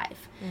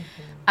survive.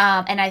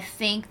 And I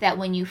think that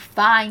when you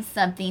find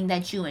something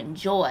that you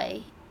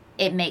enjoy,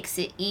 it makes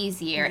it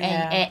easier,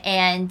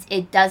 and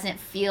it doesn't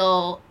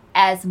feel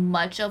as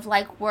much of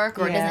like work,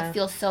 or it doesn't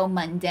feel so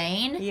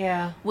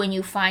mundane when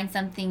you find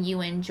something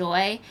you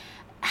enjoy.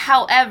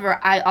 However,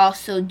 I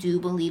also do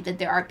believe that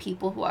there are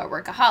people who are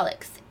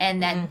workaholics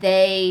and that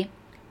they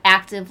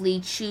actively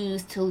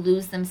choose to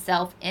lose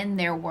themselves in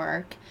their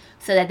work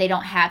so that they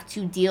don't have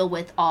to deal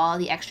with all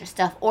the extra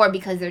stuff, or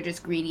because they're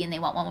just greedy and they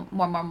want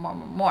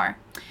more.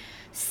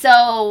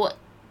 So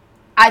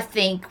I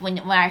think when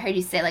I heard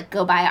you say, like,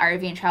 go buy an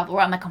RV and travel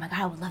around, I'm like, oh my God,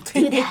 I would love to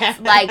do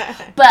that. Like,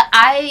 but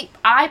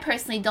I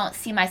personally don't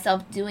see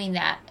myself doing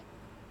that,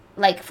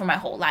 like, for my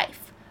whole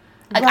life.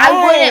 Like, right.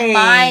 I wouldn't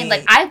mind,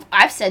 like,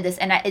 I've said this,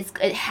 and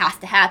it has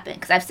to happen,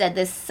 because I've said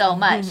this so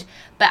much,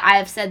 but I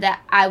have said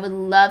that I would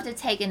love to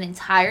take an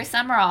entire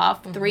summer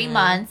off, 3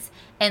 months,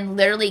 and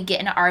literally get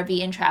in an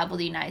RV and travel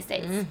the United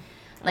States.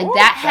 Like,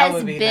 that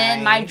has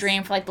been my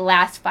dream for, like, the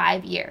last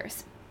 5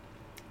 years.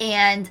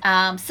 And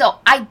so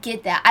I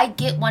get that. I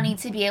get wanting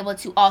to be able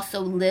to also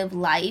live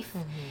life.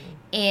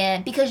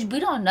 And because we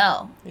don't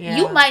know. Yeah.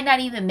 You might not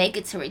even make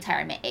it to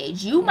retirement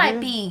age. You might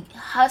be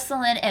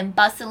hustling and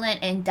bustling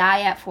and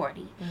die at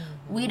 40.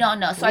 We don't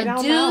know. So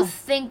I do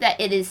think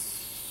that it is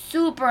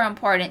super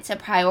important to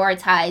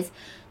prioritize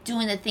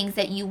doing the things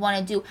that you want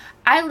to do.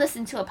 I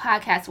listened to a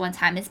podcast one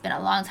time, it's been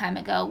a long time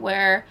ago,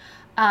 where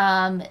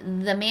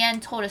the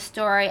man told a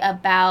story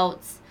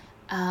about,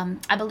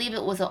 I believe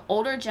it was an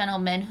older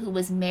gentleman who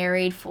was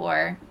married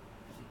for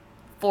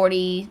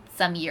 40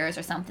 some years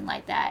or something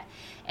like that.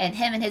 And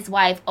him and his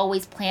wife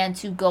always planned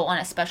to go on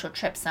a special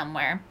trip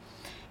somewhere.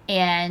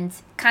 And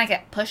kind of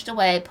get pushed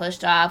away,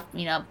 pushed off,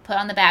 put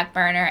on the back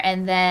burner.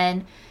 And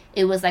then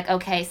it was like,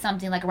 okay,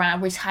 something like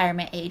around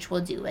retirement age,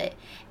 we'll do it.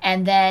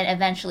 And then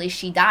eventually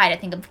she died, I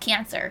think, of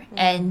cancer.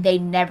 And they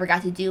never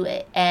got to do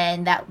it.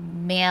 And that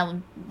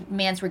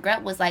man's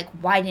regret was like,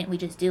 why didn't we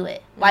just do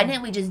it? Why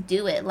didn't we just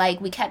do it?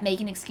 Like, we kept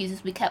making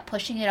excuses. We kept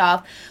pushing it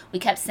off. We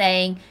kept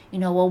saying,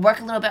 we'll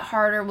work a little bit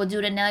harder. We'll do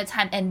it another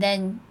time. And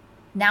then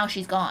now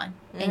she's gone.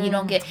 And you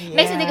don't get... It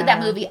makes me think of that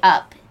movie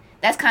Up.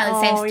 That's kind of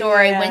the same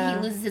story when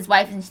he loses his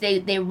wife and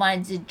they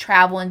wanted to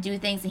travel and do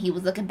things, and he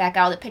was looking back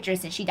at all the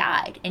pictures and she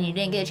died and you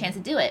didn't get a chance to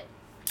do it.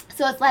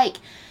 So it's like,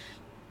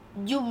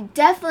 you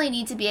definitely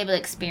need to be able to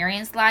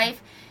experience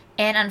life.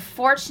 And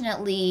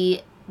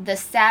unfortunately, the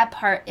sad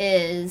part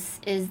is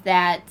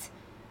that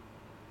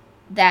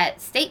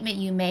statement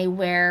you made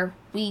where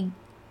we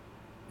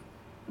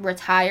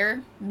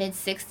retire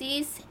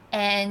mid-60s,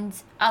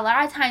 and a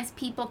lot of times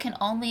people can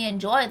only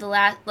enjoy the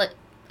last, like,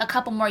 a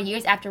couple more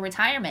years after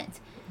retirement,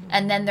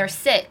 and then they're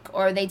sick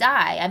or they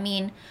die. I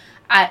mean,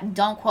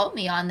 don't quote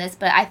me on this,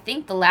 but I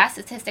think the last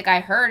statistic I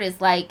heard is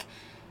like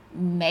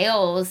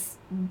males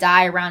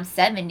die around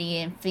 70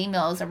 and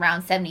females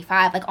around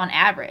 75, like on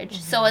average.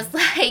 So it's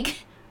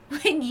like,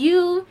 when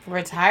you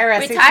retire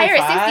at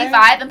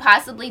 65 and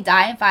possibly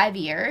die in 5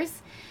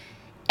 years,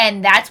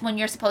 and that's when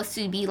you're supposed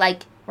to be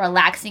like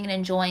relaxing and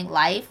enjoying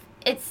life,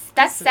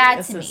 that's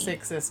sad to me. It's a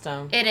sick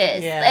system. It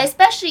is. Yeah.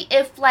 Especially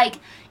if, like,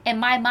 in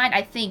my mind,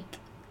 I think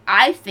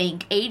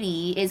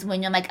 80 is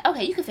when you're like,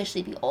 okay, you can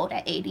officially be old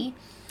at 80.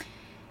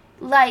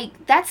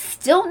 Like, that's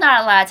still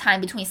not a lot of time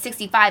between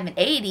 65 and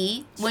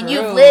 80 when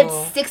you've lived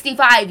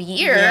 65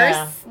 years.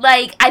 Yeah.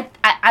 Like,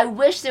 I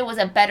wish there was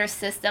a better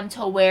system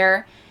to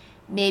where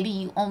maybe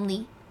you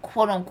only,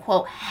 quote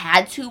unquote,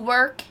 had to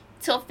work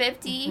till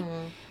 50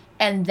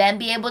 and then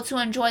be able to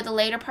enjoy the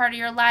later part of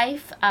your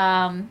life.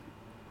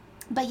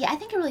 But yeah, I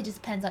think it really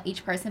just depends on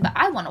each person. But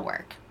I want to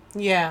work.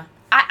 Yeah.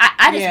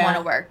 I just want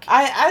to work.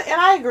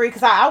 I agree,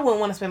 because I wouldn't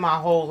want to spend my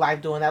whole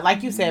life doing that.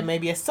 Like you said,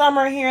 maybe a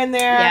summer here and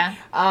there. Yeah.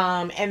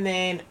 And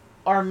then,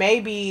 or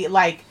maybe,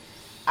 like,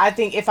 I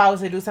think if I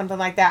was to do something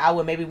like that, I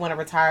would maybe want to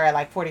retire at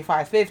like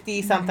 45,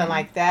 50, something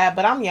like that.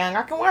 But I'm young.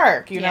 I can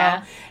work, you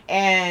know?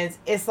 And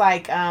it's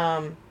like,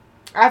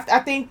 I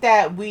think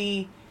that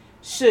we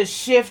should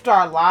shift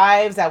our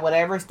lives at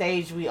whatever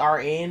stage we are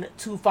in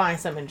to find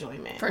some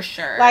enjoyment. For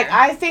sure. Like,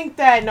 I think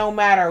that no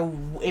matter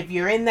if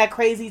you're in that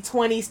crazy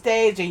 20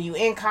 stage and you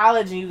in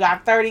college and you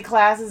got 30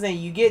 classes and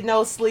you get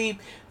no sleep,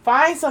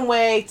 find some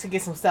way to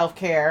get some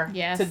self-care.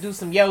 Yes. To do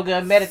some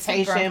yoga,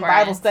 meditation,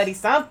 Bible study,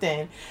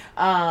 something.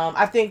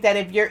 I think that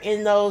if you're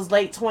in those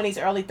late 20s,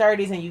 early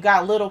 30s and you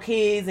got little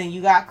kids and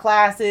you got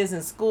classes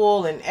and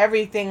school and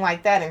everything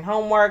like that and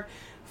homework,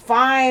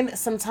 find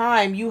some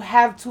time. You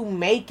have to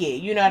make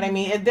it. You know what I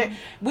mean?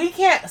 We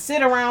can't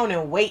sit around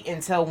and wait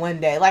until one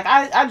day. Like,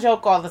 I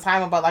joke all the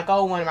time about, like,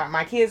 oh, when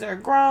my kids are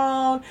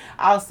grown,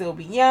 I'll still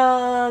be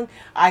young.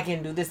 I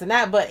can do this and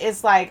that. But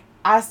it's like,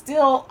 I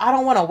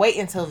don't want to wait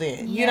until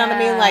then. You know what I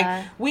mean?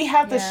 Like, we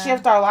have to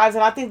shift our lives.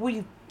 And I think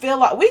we feel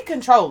like we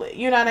control it.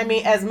 You know what I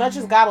mean? As much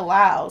as God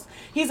allows.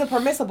 He's a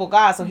permissible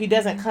God, so he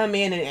doesn't come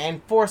in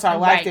and force our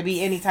life to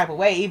be any type of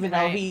way, even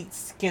though he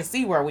can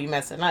see where we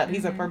messing up.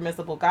 He's a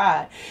permissible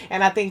God.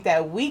 And I think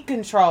that we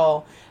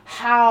control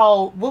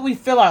what we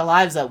fill our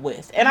lives up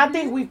with. And I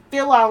think we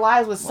fill our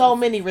lives with so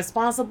many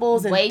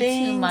responsibles and things.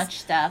 Way too much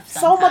stuff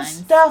sometimes. So much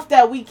stuff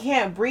that we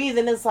can't breathe.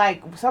 And it's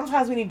like,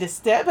 sometimes we need to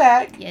step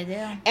back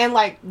and,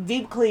 like,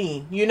 deep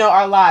clean,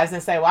 our lives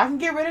and say, well, I can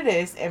get rid of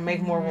this and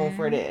make more room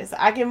for this.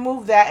 I can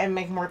move that and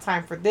make more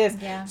time for this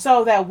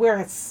so that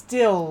we're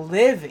still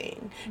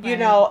living.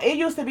 Right. It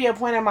used to be a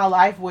point in my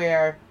life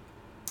where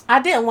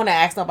I didn't want to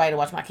ask nobody to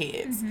watch my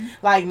kids.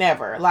 Like,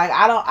 never. Like,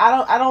 I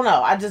don't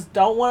know. I just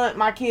don't want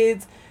my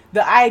kids.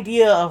 The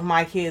idea of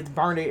my kids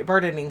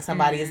burdening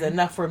somebody is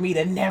enough for me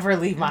to never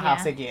leave my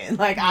house again.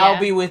 Like, I'll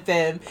be with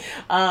them.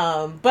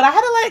 But I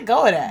had to let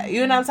go of that.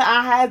 You know what I'm saying?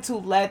 I had to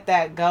let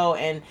that go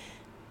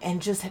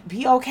and just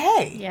be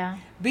okay. Yeah.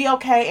 Be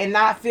okay and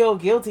not feel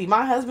guilty.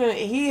 My husband,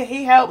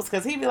 he helps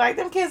because he be like,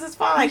 them kids is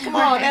fine. Come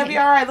on, they'll be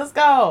all right. Let's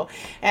go.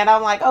 And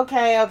I'm like,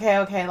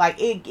 okay.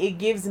 Like, it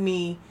gives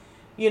me,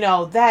 you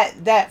know,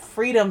 that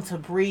freedom to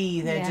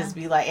breathe and just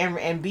be like,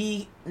 and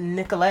be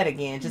Nicolette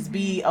again. Just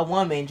be a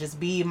woman. Just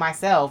be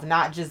myself.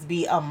 Not just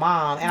be a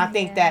mom. And I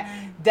think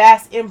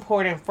that's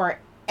important for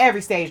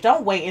every stage.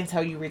 Don't wait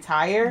until you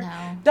retire.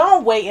 No.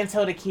 Don't wait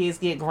until the kids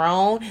get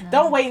grown. No.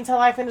 Don't wait until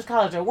I finish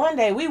college. Or one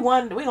day we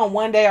gonna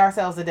one day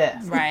ourselves to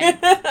death. Right.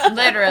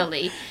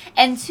 Literally.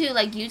 And too,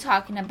 like you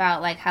talking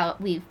about like how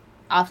we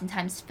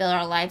oftentimes fill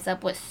our lives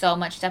up with so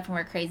much stuff and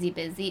we're crazy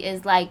busy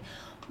is like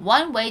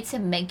one way to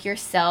make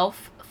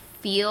yourself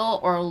feel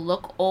or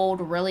look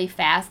old really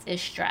fast is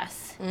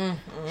stress.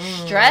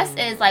 Stress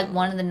is like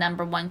one of the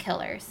number one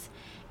killers.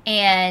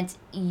 And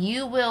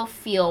you will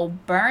feel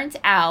burnt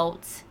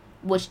out,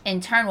 which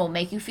in turn will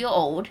make you feel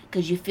old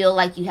because you feel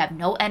like you have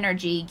no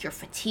energy, you're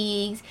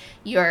fatigued,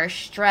 you're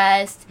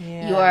stressed,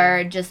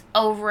 you're just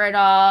over it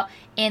all.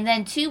 And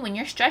then too, when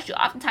you're stressed, you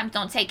oftentimes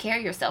don't take care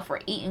of yourself. We're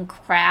eating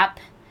crap.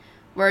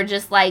 We're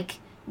just like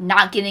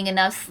not getting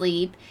enough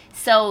sleep.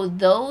 So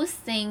those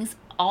things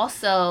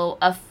also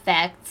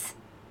affect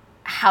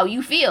how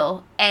you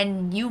feel.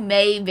 And you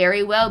may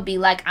very well be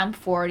like, I'm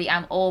 40,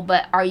 I'm old,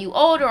 but are you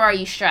old or are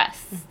you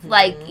stressed?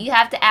 Like, you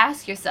have to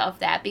ask yourself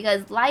that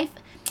because life,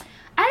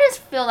 I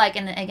just feel like,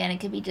 and again, it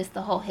could be just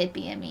the whole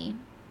hippie in me,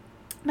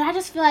 but I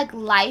just feel like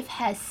life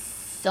has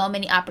so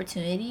many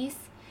opportunities.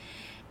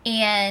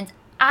 And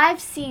I've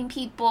seen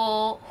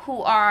people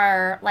who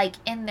are like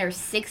in their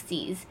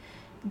 60s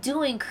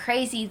doing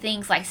crazy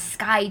things like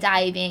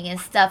skydiving and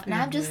stuff. And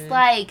I'm just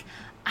like,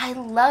 I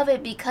love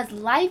it because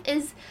life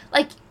is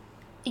like,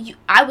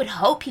 I would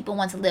hope people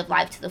want to live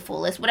life to the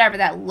fullest, whatever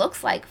that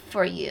looks like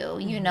for you.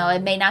 You know,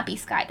 it may not be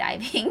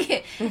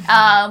skydiving.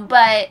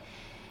 But,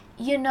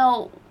 you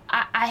know,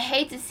 I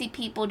hate to see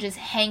people just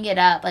hang it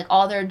up, like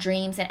all their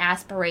dreams and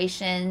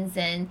aspirations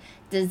and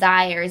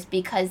desires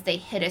because they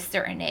hit a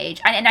certain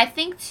age. And I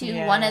think,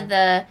 too, one of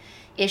the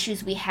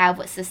issues we have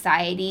with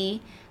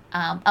society,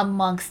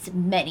 amongst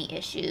many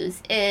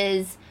issues,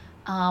 is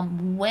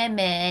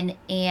women,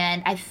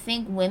 and I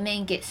think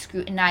women get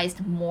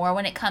scrutinized more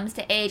when it comes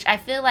to age. I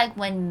feel like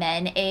when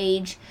men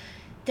age,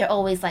 they're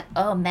always like,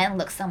 oh, men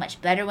look so much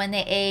better when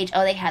they age.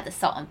 Oh, they have the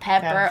salt and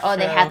pepper. That's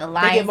they have the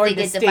lines. They get more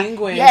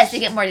distinguished. Yes, they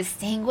get more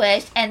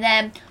distinguished. And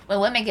then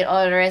when women get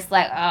older, it's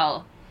like,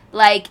 oh.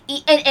 Like,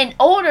 and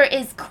older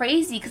is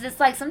crazy because it's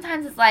like,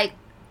 sometimes it's like,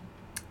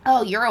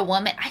 oh, you're a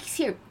woman. I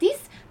hear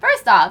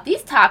first off,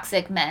 these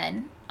toxic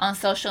men on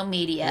social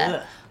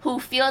media who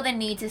feel the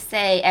need to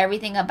say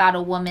everything about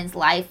a woman's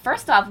life.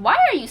 First off, why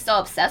are you so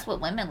obsessed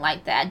with women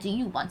like that? Do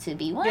you want to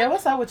be one? Yeah,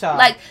 what's up with y'all?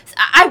 Like,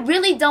 I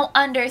really don't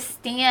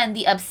understand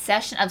the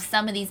obsession of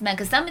some of these men,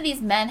 because some of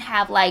these men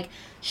have like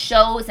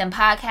shows and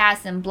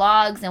podcasts and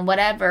blogs and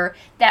whatever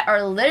that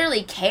are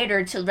literally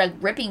catered to like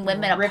ripping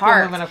women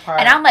apart.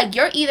 And I'm like,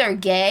 you're either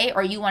gay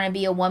or you want to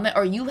be a woman,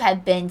 or you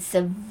have been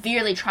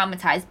severely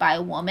traumatized by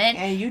a woman,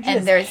 and you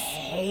just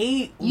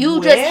hate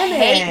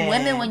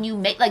women when you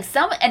make like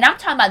some. And I'm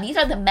talking about, these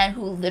are the men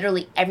who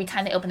literally every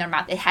time they open their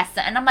mouth it has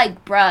to, and I'm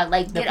like, bruh,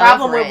 like, the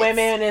problem with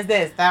women is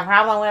this, the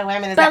problem with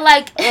women is but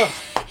like it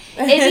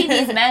be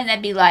these men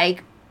that be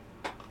like,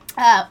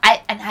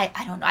 I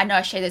don't know. I know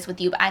I shared this with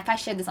you, but if I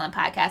shared this on the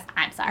podcast,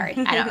 I'm sorry.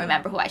 I don't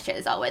remember who I shared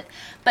this all with.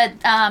 But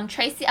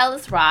Tracy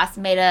Ellis Ross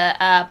made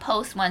a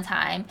post one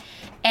time,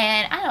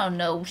 and I don't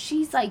know.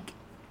 She's like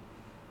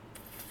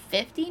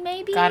 50,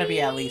 maybe. Gotta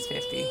be at least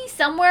 50,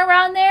 somewhere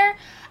around there.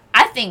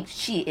 I think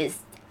she is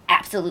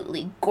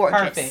absolutely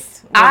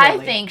gorgeous. Perfect. I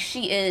think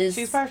she is.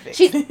 She's perfect.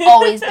 She's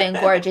always been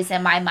gorgeous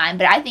in my mind,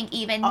 but I think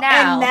even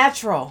now,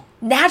 and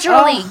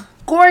naturally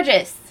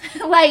gorgeous,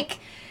 like.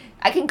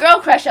 I can girl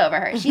crush over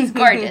her. She's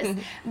gorgeous.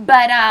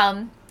 But,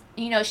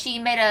 you know, she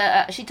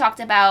talked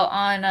about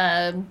on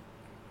a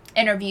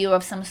interview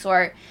of some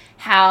sort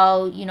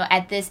how, you know,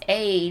 at this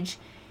age,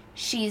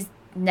 she's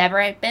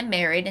never been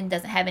married and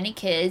doesn't have any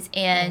kids.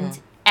 And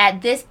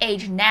at this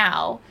age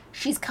now,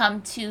 she's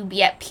come to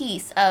be at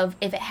peace of,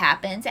 if it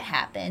happens, it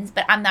happens.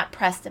 But I'm not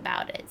pressed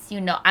about it.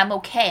 You know, I'm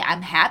okay.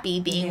 I'm happy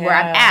being where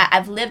I'm at.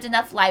 I've lived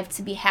enough life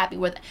to be happy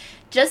with,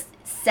 just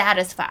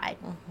satisfied.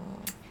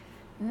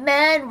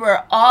 Men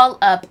were all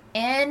up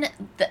in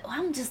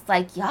I'm just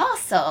like, y'all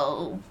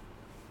so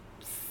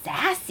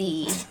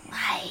sassy.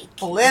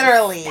 Like,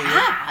 literally.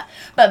 Stop.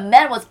 But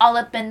men was all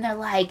up in there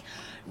like,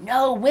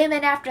 no,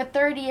 women after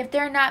 30, if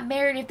they're not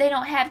married, if they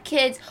don't have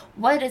kids,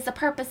 what is the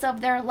purpose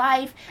of their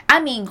life?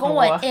 I mean,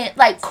 going in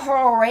like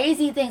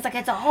crazy things. Like,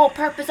 it's the whole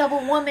purpose of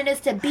a woman is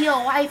to be a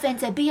wife and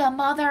to be a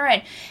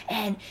mother.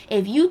 And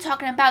if you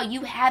talking about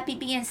you happy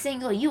being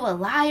single, you a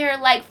liar.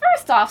 Like,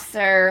 first off,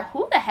 sir,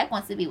 who the heck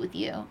wants to be with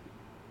you?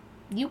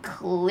 you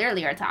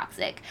clearly are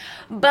toxic.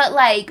 But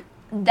like,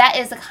 that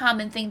is a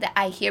common thing that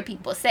I hear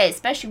people say,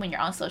 especially when you're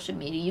on social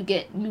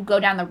media. You go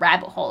down the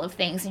rabbit hole of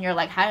things, and you're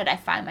like, how did I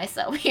find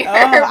myself here? Oh,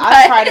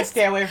 I try to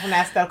stay away from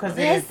that stuff because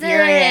it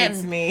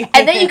infuriates me.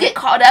 And then you get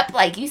caught up,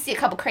 like, you see a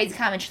couple crazy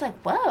comments, you're like,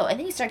 whoa, and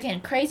then you start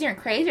getting crazier and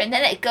crazier, and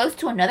then it goes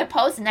to another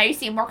post, and now you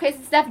see more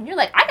crazy stuff, and you're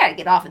like, I gotta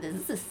get off of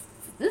this.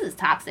 This is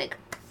toxic.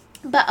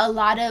 But a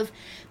lot of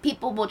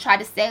people will try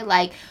to say,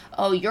 like,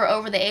 oh, you're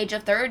over the age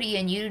of 30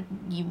 and you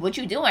what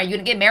you doing? Are you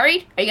going to get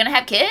married? Are you going to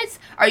have kids?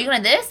 Are you going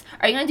to this?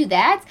 Are you going to do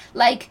that?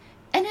 Like,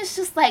 and it's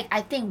just like,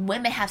 I think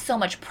women have so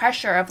much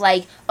pressure of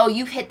like, oh,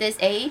 you've hit this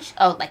age.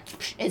 Oh, like,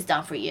 it's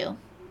done for you.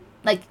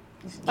 Like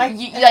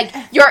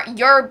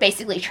you're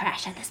basically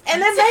trash at this point.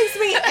 And it makes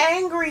me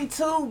angry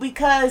too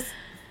because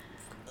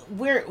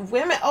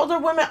older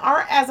women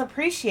aren't as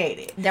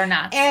appreciated. They're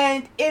not.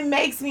 And it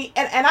makes me,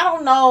 and I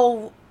don't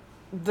know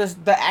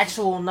the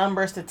actual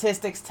number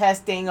statistics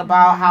testing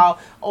about how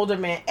older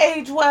men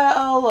age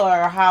well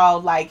or how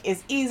like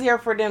it's easier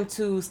for them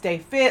to stay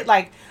fit.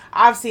 Like,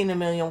 I've seen a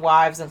million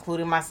wives,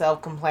 including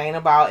myself, complain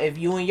about if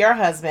you and your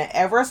husband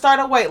ever start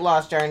a weight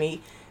loss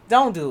journey,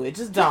 don't do it.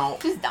 Just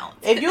don't. Just don't.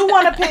 If you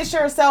want to piss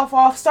yourself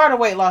off, start a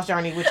weight loss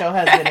journey with your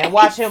husband and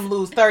watch him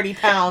lose 30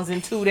 pounds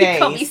in 2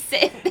 days. You'll be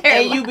sitting there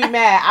and you be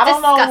mad. I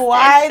don't know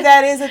why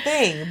that is a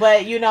thing,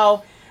 but you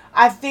know,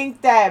 I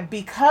think that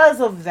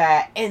because of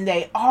that, and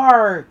they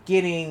are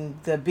getting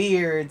the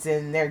beards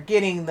and they're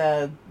getting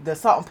the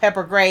salt and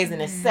pepper grays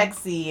and it's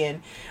sexy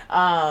and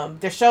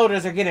their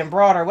shoulders are getting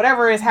broader,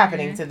 whatever is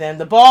happening to them.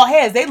 The bald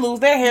heads, they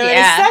lose their hair and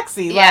it's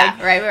sexy. Yeah,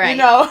 like, right. You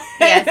know,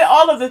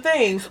 all of the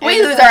things.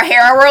 We lose our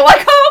hair and we're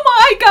like, oh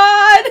my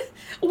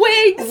God,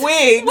 wigs.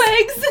 Bring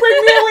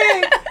me a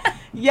wig.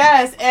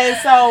 Yes, and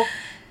so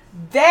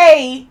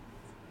they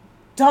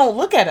don't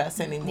look at us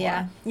anymore.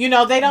 Yeah. You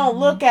know, they don't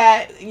look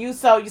at you.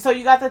 So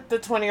you got the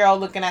 20-year-old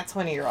looking at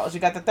 20-year-olds.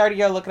 You got the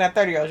 30-year-old looking at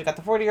 30-year-olds. You got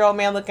the 40-year-old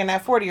man looking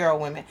at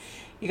 40-year-old women.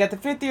 You got the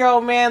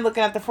 50-year-old man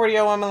looking at the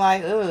 40-year-old woman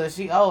like, ugh,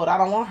 she old. I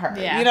don't want her.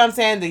 Yeah. You know what I'm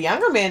saying? The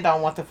younger men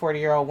don't want the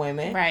 40-year-old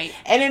women. Right.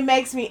 And it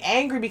makes me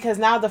angry because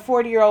now the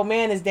 40-year-old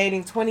man is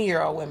dating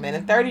 20-year-old women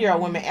and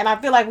 30-year-old women. And I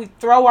feel like we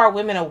throw our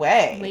women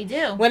away. We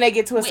do. When they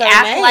get to a certain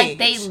act age. like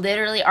they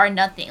literally are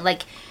nothing.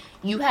 Like,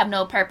 you have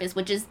no purpose,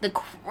 which is the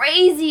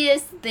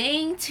craziest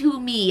thing to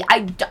me.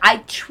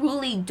 I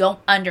truly don't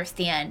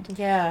understand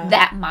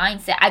that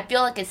mindset. I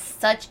feel like it's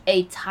such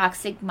a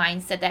toxic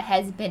mindset that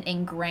has been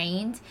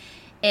ingrained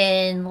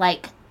in,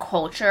 like,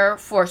 culture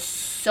for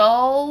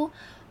so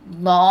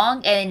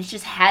long, and it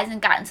just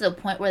hasn't gotten to the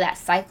point where that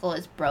cycle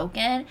is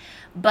broken.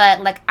 But,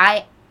 like,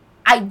 I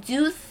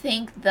do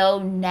think, though,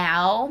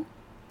 now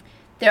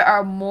there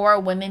are more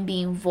women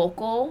being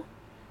vocal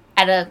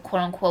at a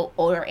quote-unquote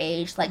older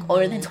age, like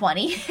older than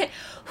 20,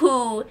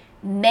 who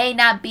may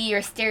not be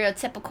your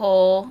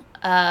stereotypical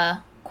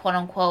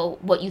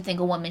quote-unquote what you think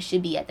a woman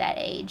should be at that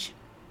age.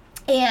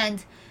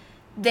 And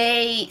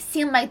they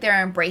seem like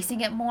they're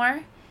embracing it more.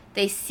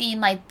 They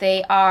seem like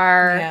they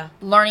are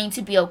learning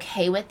to be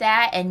okay with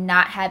that and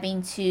not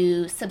having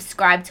to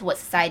subscribe to what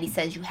society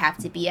says you have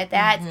to be at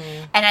that.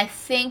 And I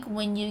think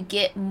when you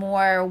get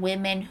more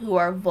women who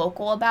are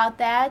vocal about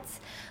that,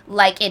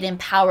 like, it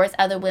empowers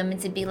other women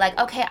to be like,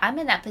 okay, I'm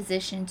in that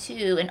position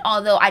too. And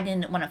although I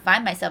didn't want to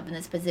find myself in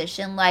this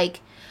position,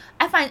 like,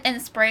 I find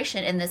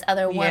inspiration in this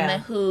other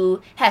woman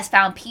who has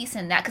found peace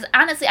in that. Because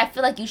honestly, I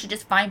feel like you should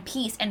just find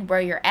peace in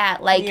where you're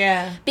at. Like,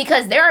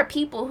 because there are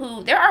people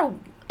who,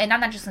 and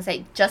I'm not just going to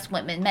say just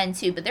women, men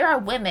too, but there are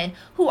women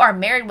who are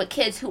married with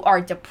kids who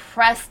are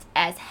depressed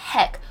as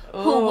heck,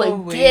 who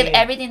would give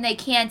everything they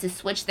can to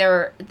switch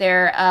their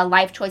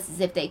life choices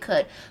if they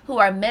could, who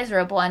are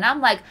miserable. And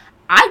I'm like,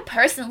 I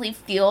personally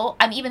feel,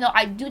 even though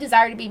I do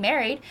desire to be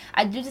married,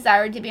 I do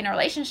desire to be in a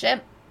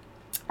relationship,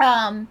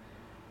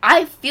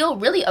 I feel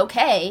really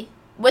okay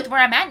with where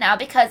I'm at now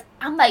because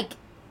I'm like,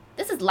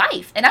 this is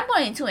life, and I'm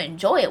going to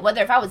enjoy it,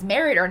 whether if I was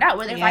married or not,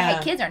 whether if I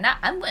had kids or not.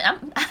 I'm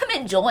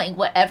enjoying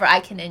whatever I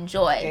can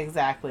enjoy.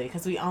 Exactly,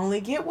 because we only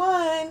get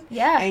one.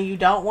 Yeah. And you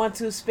don't want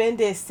to spend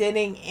it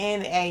sitting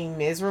in a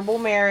miserable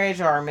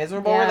marriage or a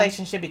miserable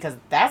relationship, because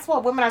that's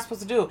what women are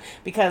supposed to do.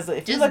 Because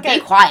if you look at...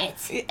 Just be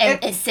quiet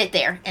and sit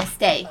there and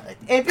stay.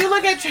 If you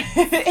look at...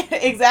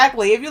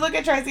 Exactly. If you look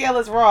at Tracee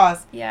Ellis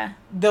Ross,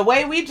 the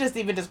way we just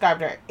even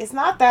described her, it's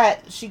not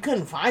that she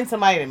couldn't find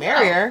somebody to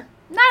marry her.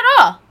 Not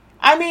at all.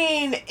 I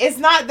mean, it's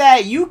not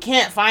that you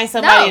can't find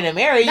somebody to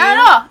marry you. Not at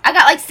all. I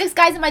got like 6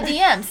 guys in my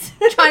DMs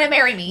trying to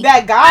marry me.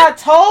 That God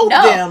told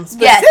them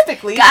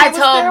specifically. God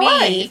told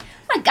me.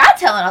 My God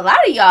telling a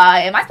lot of y'all.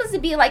 Am I supposed to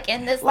be like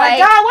in this like...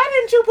 God, why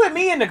didn't you put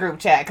me in the group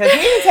chat? Because he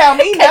didn't tell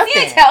me nothing. He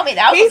didn't tell me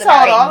that. He told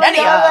all of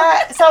y'all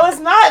that. So it's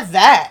not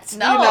that.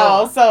 No. You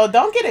know? So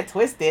don't get it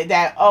twisted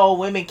that,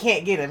 women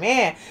can't get a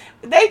man.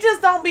 They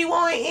just don't be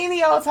wanting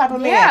any old type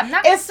of man. Yeah,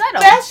 not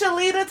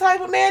especially the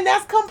type of man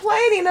that's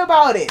complaining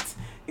about it.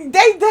 They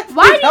definitely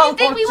Why do you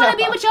think we want to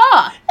be with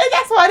y'all? And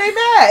that's why they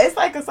mad. It's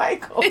like a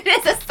cycle. It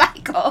is a cycle.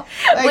 single.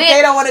 Like,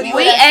 they don't want to be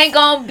with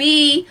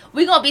us.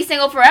 We gonna be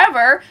single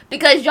forever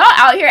because y'all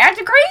out here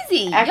acting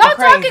crazy. Y'all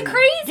talking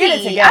crazy. Get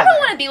it together. I don't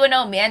want to be with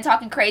no man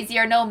talking crazy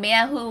or no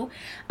man who,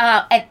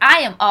 and I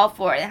am all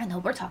for it. I know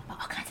we're talking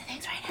about all kinds of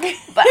things right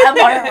now, but I'm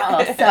on a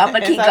roll, so I'm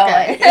gonna keep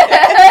going.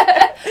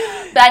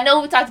 But I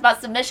know we talked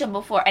about submission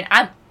before, and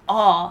I'm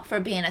all for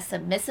being a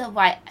submissive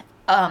wife.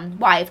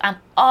 I'm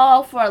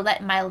all for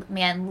letting my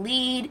man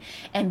lead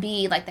and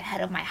be like the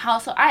head of my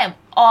household. I am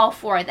all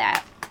for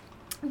that.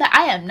 But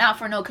I am not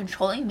for no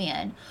controlling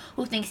man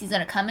who thinks he's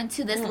going to come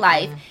into this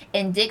life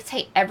and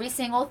dictate every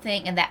single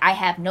thing and that I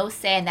have no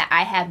say and that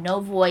I have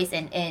no voice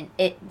and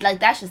it, like,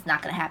 that's just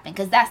not going to happen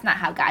because that's not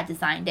how God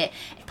designed it.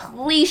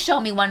 Please show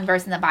me one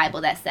verse in the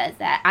Bible that says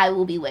that. I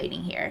will be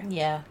waiting here.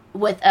 Yeah.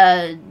 With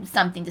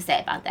something to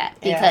say about that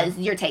because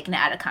you're taking it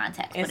out of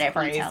context. It's whatever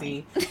crazy. You tell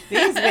me.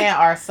 These men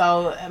are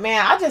so,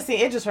 man, I just see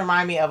it just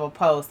remind me of a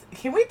post.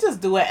 Can we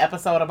just do an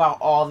episode about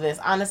all this?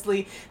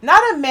 Honestly,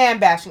 not a man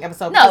bashing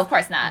episode. No, of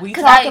course not. We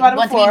talked about it before. I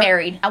want to be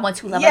married. I want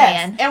to love a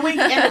man.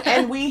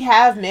 And we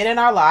have men in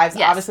our lives,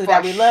 obviously,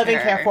 that we love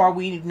and care for.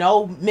 We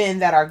know men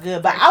that are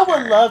good, but I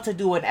would love to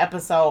do an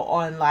episode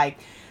on like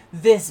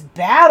this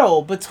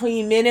battle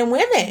between men and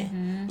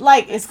women.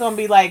 Like it's gonna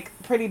be like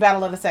Pretty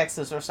Battle of the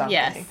Sexes or something.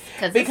 Yes,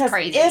 because it's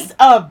crazy. It's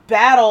a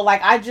battle.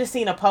 Like I just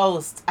seen a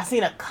post. I've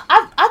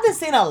been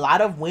seeing a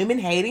lot of women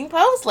hating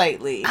posts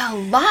lately. A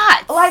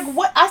lot. Like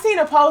what I seen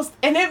a post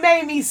and it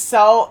made me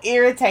so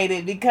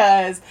irritated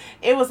because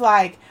it was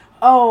like,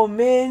 oh,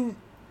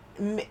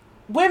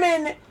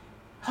 women.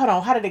 Hold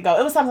on, how did it go?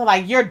 It was something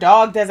like your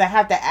dog doesn't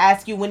have to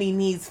ask you when he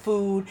needs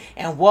food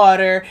and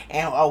water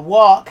and a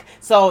walk,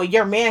 so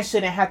your man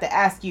shouldn't have to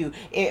ask you.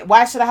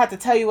 Why should I have to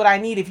tell you what I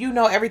need? If you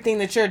know everything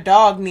that your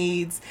dog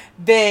needs,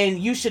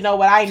 then you should know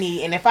what I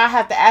need. And if I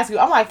have to ask you,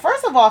 I'm like,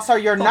 first of all, sir,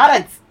 you're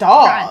not a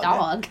dog. Not a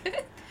dog.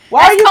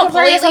 Why are you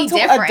comparing yourself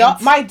to a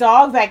dog? My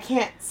dog that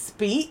can't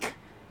speak?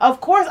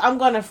 Of course I'm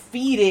going to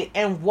feed it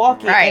and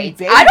walk it and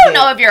bathe it. I don't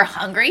know if you're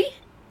hungry.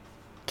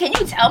 Can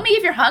you tell me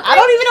if you're hungry? I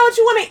don't even know what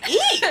you want to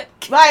eat.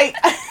 Like,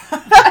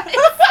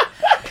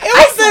 it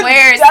was the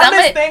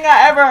dumbest thing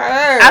I ever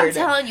heard. I'm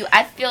telling you,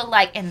 I feel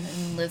like, and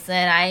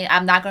listen,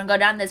 I'm not going to go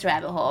down this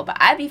rabbit hole, but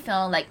I be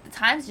feeling like the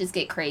times just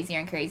get crazier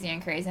and crazier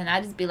and crazier, and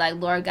I just be like,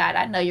 Lord God,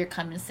 I know you're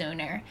coming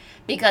sooner.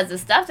 Because the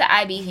stuff that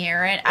I be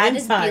hearing, I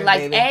just be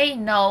like,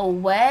 ain't no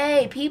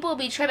way. People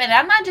be tripping. And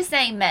I'm not just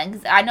saying men,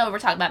 because I know we're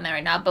talking about men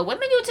right now, but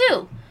women do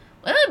too.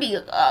 Women be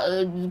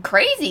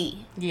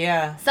crazy.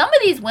 Yeah. Some of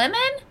these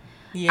women...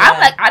 Yeah. I'm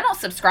like, I don't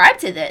subscribe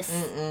to this.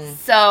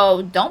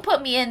 So don't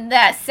put me in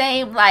that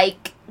same,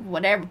 like,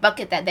 whatever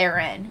bucket that they're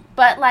in.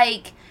 But,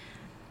 like,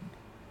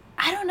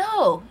 I don't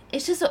know.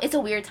 It's just, it's a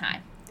weird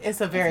time. It's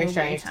a very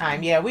strange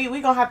time. Yeah, we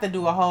going to have to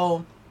do a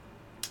whole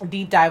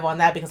deep dive on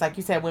that because, like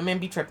you said, women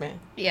be tripping.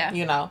 Yeah.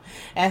 You know?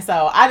 And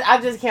so I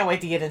just can't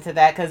wait to get into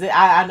that because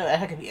I know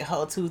that could be a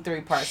whole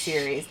 2-3 part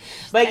series.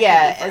 But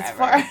yeah, as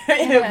far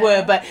it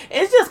would. But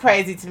it's just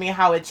crazy to me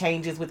how it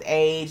changes with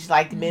age.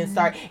 Like men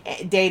start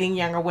dating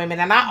younger women.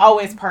 And I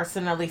always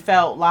personally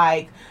felt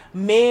like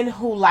men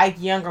who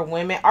like younger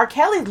women, R.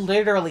 Kelly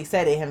literally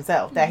said it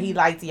himself that he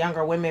liked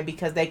younger women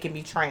because they can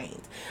be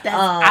trained.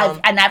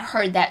 I've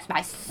heard that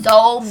by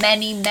so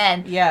many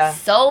men. Yeah.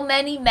 So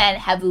many men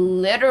have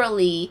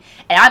literally,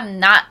 and I'm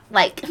not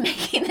like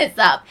making this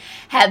up,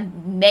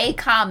 have made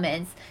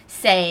comments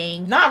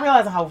saying, not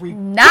realizing how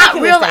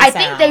ridiculous I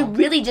think they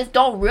really just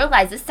don't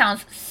realize this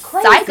sounds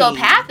crazy.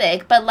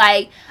 Psychopathic, but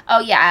like, oh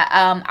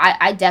yeah,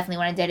 I definitely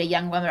want to date a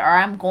young woman, or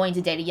I'm going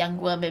to date a young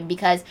woman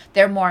because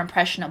they're more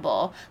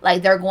impressionable.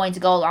 Like they're going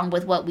to go along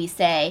with what we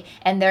say,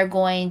 and they're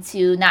going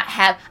to not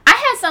have. I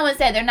had someone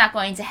say they're not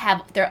going to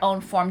have their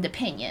own formed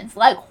opinions.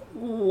 Like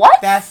what?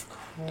 That's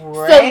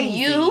crazy. So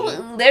you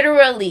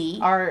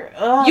literally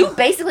you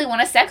basically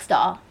want a sex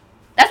doll.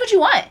 That's what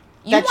you want.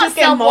 You that you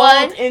can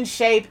mold and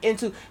shape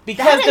into,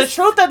 because the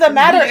truth of the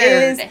matter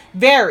is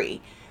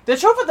the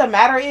truth of the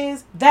matter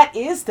is that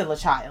is still a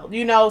child,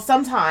 you know,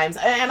 sometimes,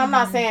 and I'm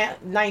not saying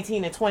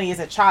 19 and 20 is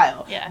a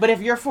child, but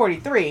if you're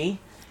 43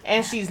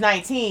 and she's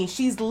 19,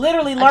 she's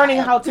literally learning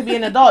how to be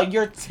an adult.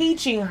 You're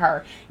teaching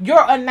her.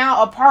 You're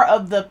now a part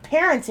of the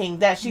parenting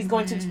that she's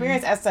going to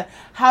experience as to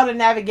how to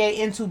navigate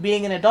into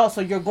being an adult.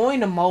 So you're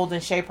going to mold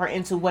and shape her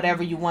into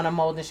whatever you want to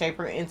mold and shape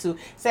her into.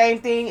 Same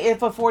thing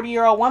if a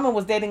 40-year-old woman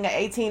was dating an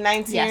 18,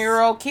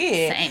 19-year-old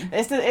kid. Same.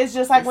 It's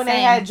just like when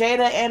they had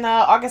Jada and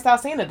August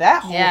Alsina.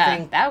 That whole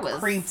thing that was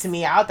creeped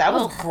me out. That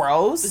was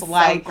gross. It was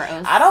like, so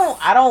gross.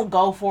 I don't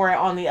go for it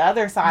on the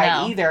other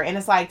side either. And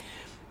it's like,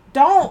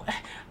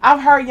 I've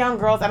heard young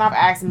girls, and I've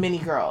asked many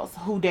girls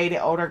who dated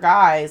older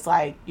guys,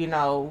 like, you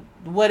know,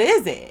 what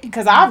is it?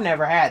 Because I've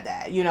never had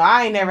that. You know,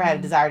 I ain't never had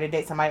a desire to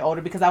date somebody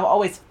older because I've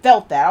always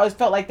felt that. I always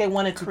felt like they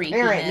wanted to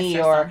parent me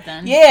or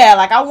yeah,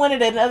 like I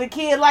wanted another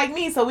kid like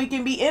me so we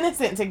can be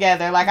innocent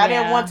together. Like I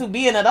didn't want to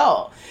be an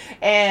adult.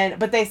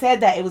 But they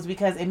said that it was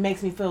because it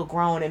makes me feel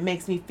grown. It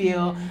makes me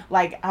feel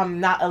like I'm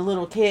not a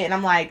little kid. And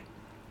I'm like,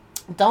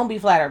 don't be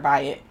flattered by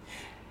it.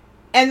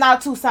 And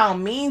not to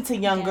sound mean to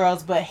young Yeah.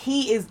 girls, but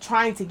he is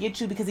trying to get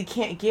you because he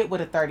can't get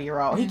with a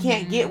 30-year-old. He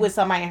can't get with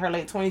somebody in her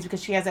late 20s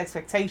because she has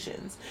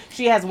expectations.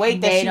 She has weight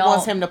that she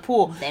wants him to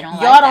pull. They don't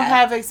Y'all like don't that.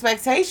 have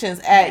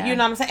expectations at, Yeah. you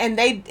know what I'm saying?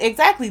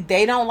 And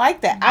they don't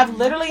like that. I've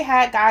literally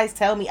had guys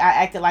tell me I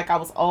acted like I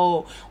was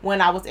old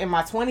when I was in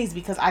my 20s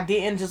because I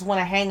didn't just want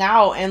to hang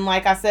out and,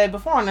 like I said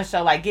before on the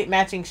show, like get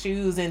matching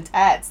shoes and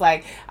tats.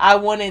 Like I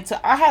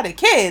had a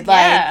kid. Like,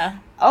 Yeah.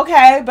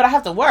 okay, but I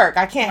have to work.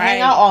 I can't hang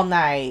Right. out all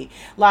night.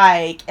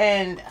 Like,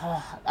 and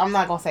I'm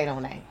not going to say no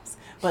names,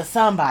 but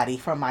somebody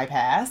from my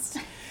past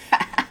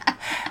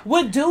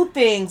would do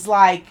things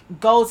like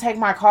go take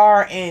my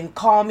car and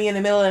call me in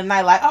the middle of the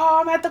night like, oh,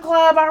 I'm at the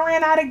club, I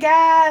ran out of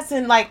gas,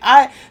 and like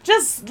I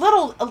just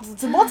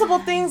multiple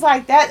things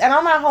like that, and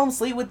I'm at home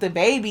sleep with the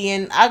baby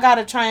and I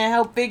gotta try and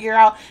help figure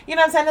out, you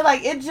know what I'm saying,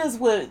 like it just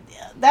would,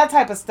 that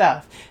type of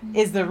stuff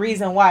is the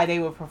reason why they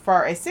would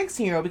prefer a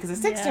 16-year-old, because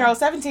a 16-year-old,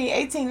 17,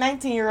 18,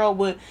 19-year-old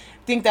would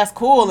think that's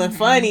cool and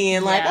funny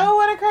and like, oh,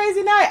 what a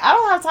crazy night. I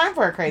don't have time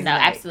for a crazy night.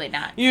 No, absolutely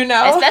not. You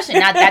know? Especially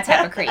not that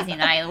type of crazy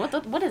night.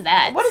 What is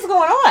that? What is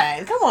going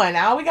on? Come on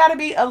now. We got to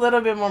be a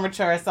little bit more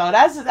mature. So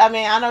that's just, I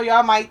mean, I know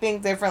y'all might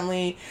think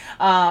differently.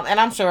 And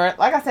I'm sure,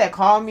 like I said,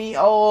 call me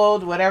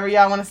old, whatever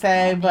y'all want to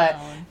say. But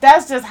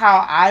that's just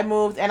how I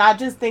moved. And I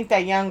just think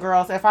that young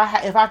girls, if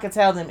I could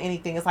tell them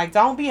anything, it's like,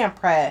 don't be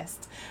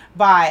impressed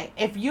by,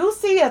 if you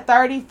see a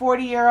 30,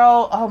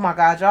 40-year-old, oh my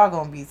God, y'all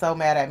gonna be so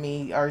mad at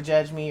me or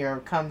judge me or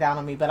come down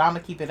on me, but I'm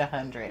gonna keep it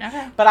 100.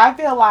 Okay. But I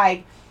feel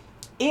like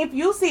if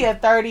you see a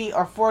 30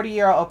 or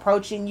 40-year-old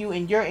approaching you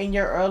and you're in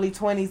your early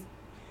 20s,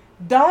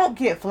 don't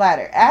get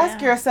flattered.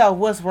 Ask yourself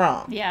what's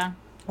wrong. Yeah.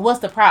 What's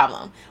the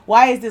problem?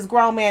 Why is this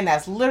grown man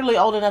that's literally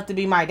old enough to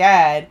be my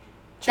dad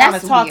trying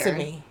to talk to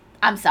me?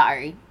 I'm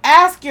sorry.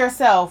 Ask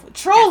yourself,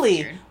 truly,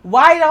 weird.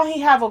 why don't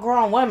he have a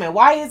grown woman?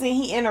 Why isn't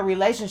he in a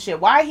relationship?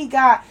 Why he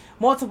got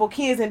multiple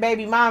kids and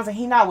baby moms and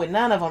he not with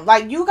none of them?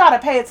 Like, you got to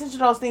pay attention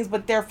to those things,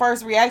 but their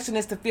first reaction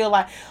is to feel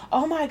like,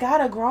 oh my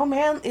God, a grown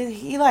man, is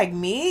he like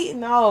me?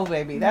 No,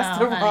 baby, that's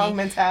the wrong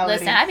mentality.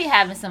 Listen, I'd be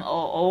having some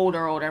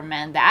older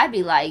men that I'd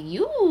be like,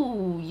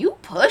 you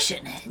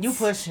pushing it. You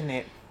pushing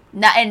it.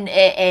 Not,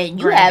 and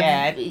you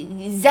Granddad.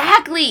 have,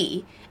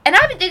 exactly. And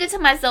I've been thinking to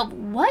myself,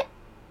 what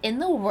in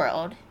the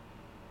world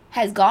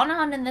has gone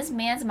on in this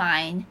man's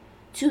mind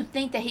to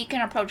think that he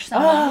can approach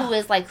someone who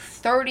is like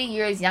 30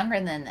 years younger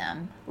than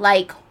them?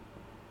 Like,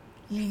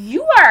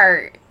 you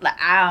are, like,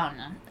 I don't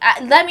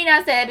know. Let me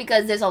not say that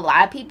because there's a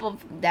lot of people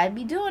that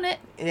be doing it.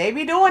 They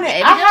be doing it. They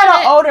be I had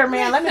doing an older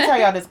man. Let me tell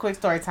y'all this quick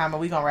story time, and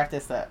we gonna wrap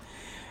this up.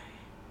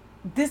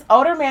 This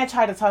older man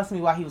tried to talk to me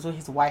while he was with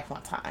his wife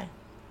one time.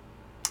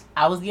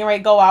 I was getting ready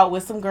to go out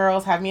with some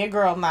girls, have me a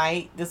girl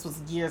night. This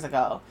was years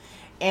ago.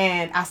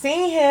 And I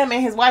seen him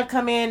and his wife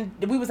come in.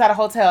 We was at a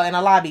hotel in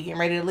a lobby getting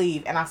ready to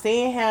leave. And I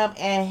seen him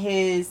and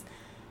his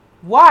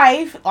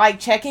wife, like,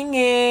 checking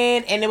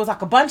in. And it was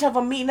like a bunch of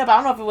them meeting up. I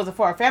don't know if it was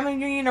for a family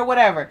reunion or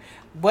whatever.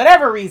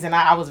 Whatever reason,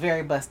 I was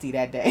very busty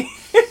that day.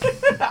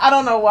 I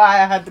don't know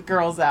why I had the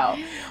girls out.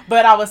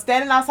 But I was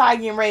standing outside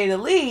getting ready to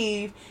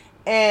leave.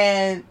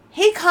 And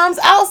he comes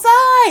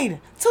outside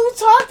to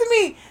talk to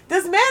me.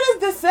 This man is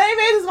the same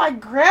age as my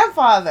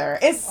grandfather.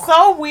 It's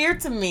so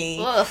weird to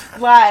me. Ugh.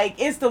 Like,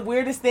 it's the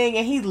weirdest thing.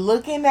 And he's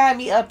looking at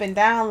me up and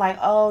down like,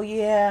 oh,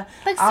 yeah.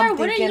 Like, sir, I'm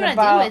what are you thinking going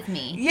to do with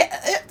me?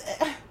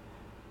 Yeah.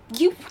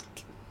 You...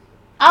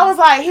 I was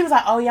like, he was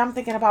like, oh, yeah, I'm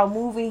thinking about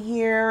moving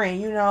here. And,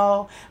 you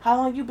know, how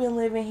long you been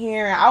living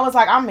here? And I was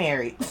like, I'm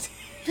married.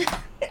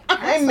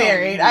 I'm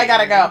married. I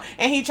gotta go.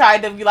 And he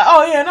tried to be like,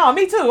 oh yeah, no,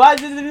 me too.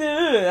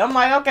 I'm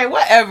like, okay,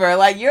 whatever.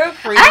 Like, you're a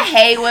freak. I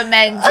hate when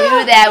men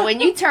do that.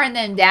 When you turn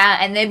them down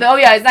and they, oh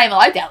yeah, it's not even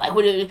like that. Like,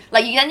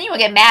 like you then you would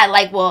get mad.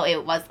 Like, well,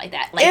 it was like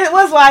that. Like, it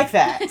was like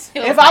that.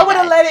 If I would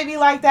have let it be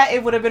like that,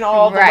 it would have been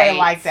all the way Right.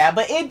 like that.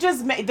 But it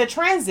just made the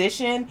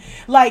transition.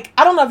 Like,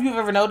 I don't know if you've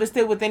ever noticed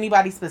it with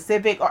anybody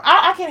specific, or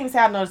I can't even say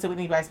I've noticed it with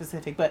anybody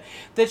specific. But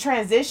the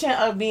transition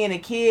of being a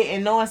kid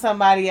and knowing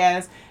somebody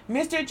as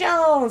Mr.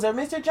 Jones or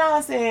Mr.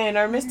 Johnson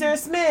or Mr.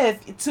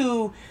 Smith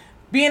to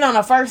being on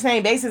a first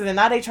name basis and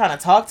now they trying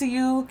to talk to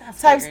you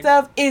type weird.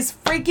 stuff is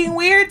freaking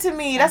weird to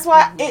me. That's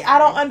That's why weird. I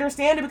don't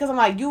understand it, because I'm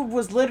like, you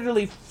was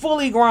literally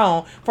fully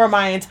grown for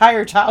my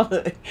entire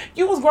childhood.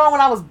 You was grown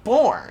when I was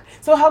born.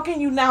 So how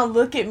can you now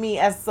look at me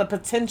as a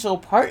potential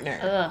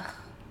partner?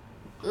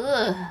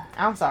 ugh.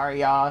 I'm sorry,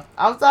 y'all.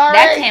 I'm sorry.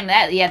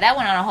 That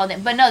went on a whole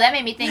thing. But no, that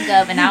made me think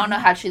of, and I don't know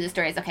how true the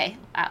story is. Okay,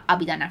 I'll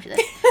be done after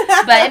this.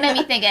 But it made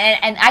me think,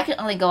 and I can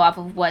only go off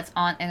of what's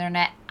on the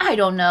internet. I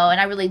don't know, and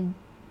I really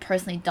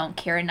personally don't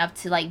care enough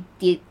to like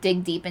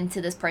dig deep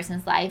into this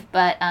person's life.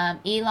 But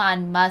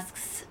Elon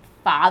Musk's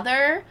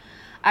father,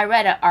 I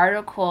read an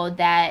article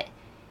that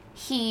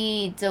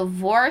he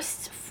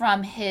divorced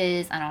from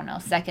his, I don't know,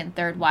 second,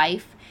 third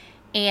wife.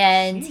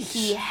 And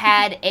he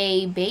had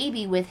a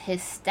baby with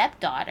his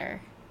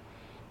stepdaughter.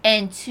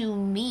 And to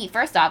me,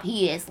 first off,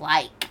 he is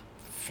like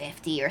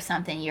 50 or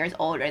something years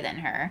older than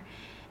her.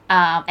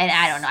 And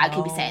I don't know, I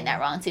could be saying that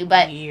wrong too,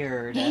 but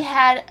weird. He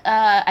had,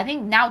 I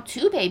think now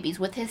 2 babies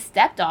with his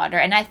stepdaughter,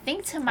 and I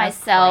think to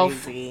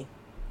myself, crazy.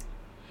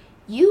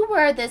 You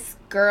were this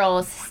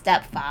girl's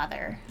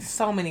stepfather.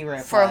 So many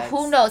red for flags.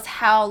 who knows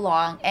how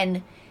long,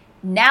 and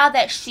now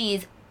that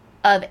she's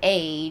of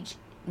age,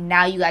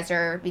 now you guys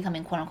are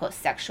becoming quote unquote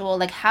sexual.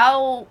 Like,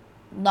 how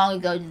long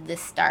ago did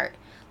this start?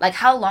 Like,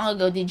 how long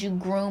ago did you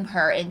groom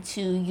her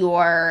into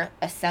your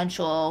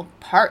essential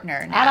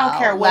partner now? I don't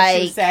care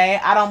what you say.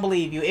 I don't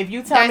believe you. If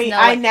you tell me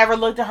I never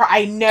looked at her,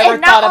 I never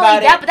and thought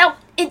about it. But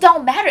it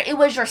don't matter. It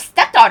was your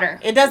stepdaughter.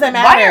 It doesn't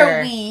matter. Why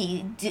are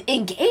we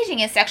engaging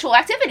in sexual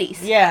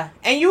activities? Yeah.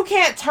 And you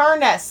can't turn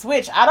that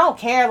switch. I don't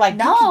care. Like,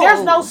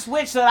 there's no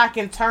switch that I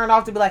can turn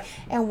off to be like,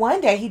 and one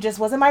day he just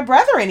wasn't my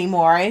brother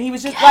anymore. And he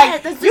was just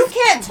you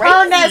can't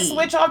turn that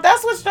switch off. That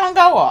switch don't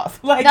go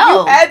off. Like,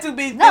 you had to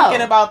be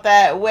thinking about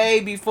that way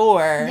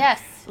before.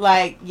 Yes.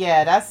 Like,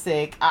 yeah, that's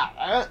sick.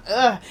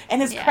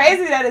 And it's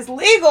crazy that it's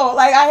legal.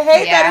 Like, I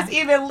hate that it's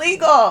even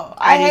legal.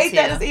 I hate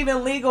that it's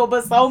even legal,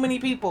 but so many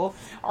people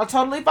are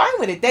totally fine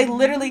with it. They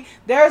literally,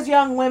 there's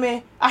young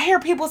women. I hear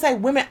people say,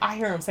 I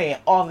hear them say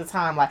it all the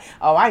time. Like,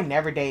 oh, I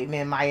never date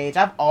men my age.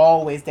 I've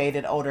always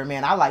dated older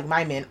men. I like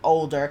my men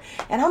older.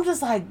 And I'm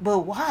just like, but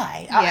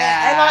why?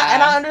 Yeah.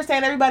 And I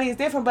understand everybody is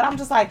different, but I'm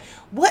just like,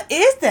 what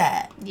is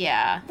that?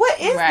 Yeah. What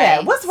is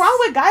that? What's wrong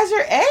with guys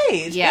your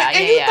age? Yeah.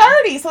 And you're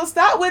 30, so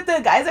stop with the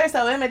guys are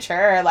so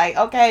immature. Like,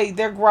 okay,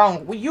 they're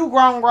grown. You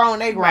grown,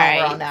 they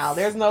grown now.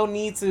 There's no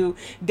need to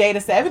date a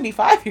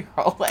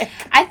 75-year-old. Like,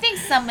 I think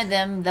some of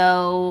them,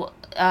 though,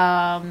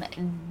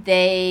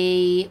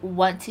 they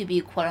want to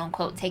be quote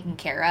unquote taken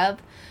care of.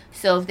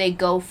 So if they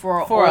go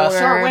for a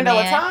short window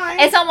of time,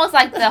 it's almost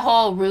like the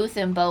whole Ruth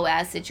and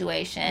Boaz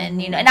situation,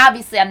 you know. And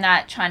obviously, I'm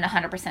not trying to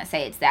 100%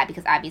 say it's that,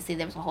 because obviously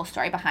there was a whole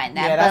story behind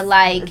that. Yeah, but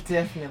like,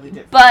 definitely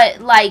different.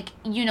 But like,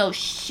 you know,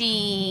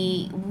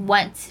 she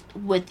went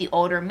with the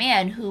older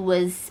man who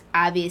was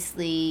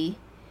obviously.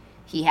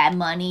 He had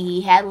money,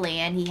 he had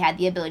land, he had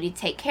the ability to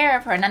take care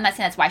of her. And I'm not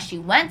saying that's why she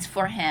went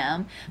for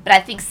him, but I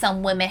think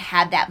some women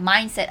have that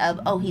mindset of,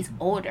 oh, he's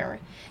older.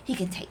 He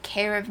can take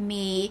care of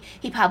me.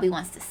 He probably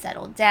wants to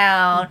settle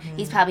down.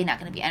 He's probably not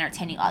going to be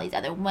entertaining all these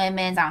other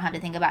women. I don't have to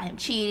think about him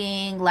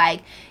cheating.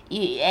 Like,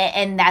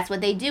 and that's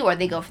what they do. Or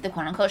they go for the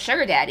quote-unquote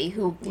sugar daddy,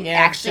 who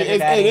actually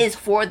it is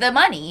for the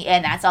money,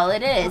 and that's all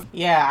it is.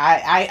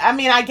 Yeah, I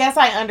mean, I guess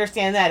I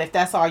understand that if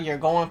that's all you're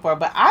going for.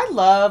 But I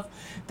love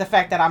the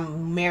fact that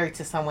I'm married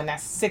to someone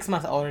that's 6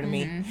 months older than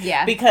me.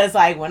 Yeah. Because,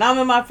 like, when I'm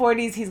in my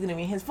 40s, he's going to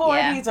be in his 40s.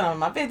 Yeah. When I'm in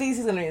my 50s,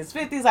 he's going to be in his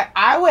 50s. Like,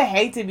 I would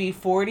hate to be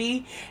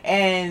 40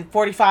 and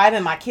 45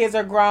 and my kids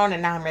are grown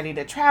and now I'm ready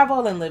to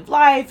travel and live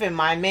life and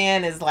my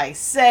man is, like,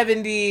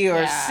 70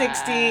 or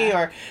 60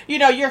 or, you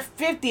know, you're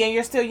 50 and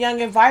you're still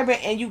young and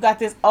vibrant and you got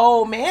this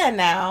old man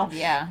now.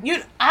 Yeah.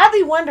 I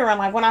be wondering,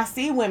 like, when I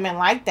see women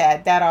like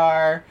that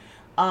are...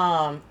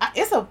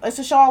 it's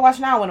a show I watch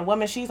now when a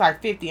woman, she's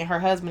like 50 and her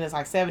husband is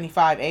like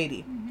 75,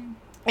 80.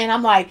 And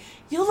I'm like,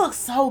 you look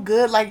so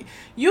good. Like,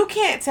 you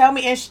can't tell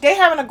me. And they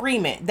have an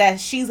agreement that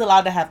she's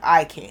allowed to have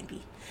eye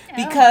candy.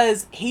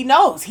 Because he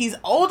knows he's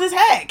old as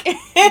heck.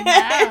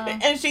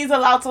 And she's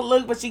allowed to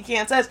look, but she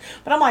can't touch.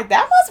 But I'm like,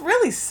 that must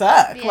really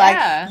suck.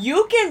 Yeah.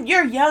 Like,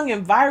 you're young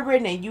and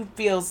vibrant and you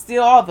feel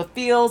still all the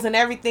feels and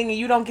everything, and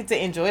you don't get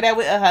to enjoy that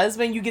with a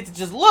husband. You get to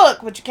just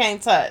look, but you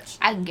can't touch.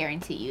 I can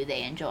guarantee you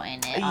they enjoying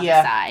it on the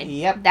side.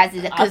 Yep. That's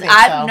it. Because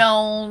I've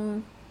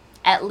known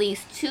at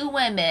least 2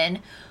 women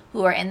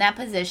who are in that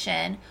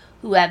position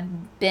who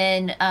have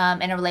been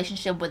in a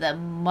relationship with a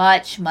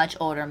much, much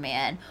older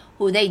man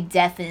who they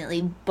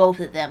definitely, both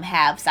of them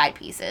have side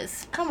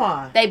pieces. Come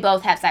on. They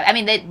both have side. I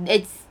mean,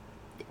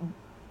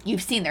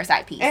 you've seen their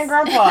side piece. And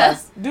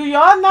grandpas, do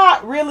y'all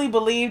not really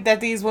believe that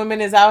these women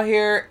is out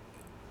here?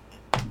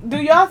 Do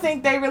y'all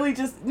think they really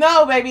just...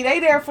 No, baby, they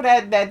there for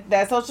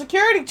that Social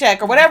Security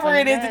check or whatever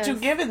it is that you're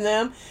giving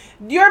them.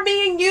 You're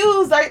being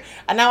used. Like,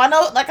 now, I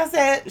know, like I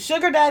said,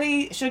 sugar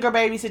daddy, sugar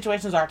baby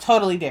situations are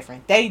totally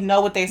different. They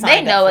know what they signed up for.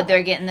 They know what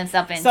they're getting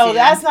themselves into. So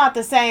that's not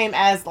the same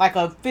as like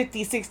a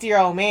 50,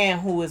 60-year-old man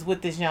who is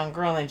with this young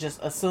girl and just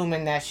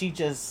assuming that she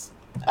just...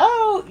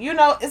 Oh, you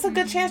know, it's a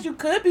good chance you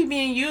could be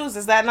being used.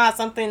 Is that not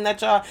something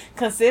that y'all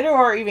consider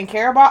or even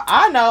care about?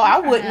 I know I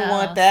wouldn't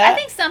want that. I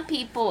think some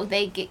people,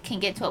 can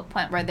get to a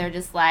point where they're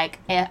just like,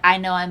 I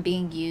know I'm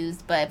being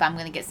used, but if I'm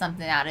going to get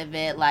something out of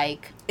it,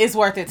 like... It's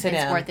worth it to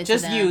them.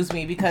 Just use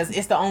me because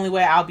it's the only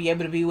way I'll be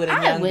able to be with a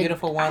young,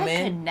 beautiful woman.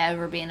 I could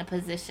never be in a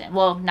position...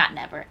 Well, not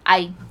never.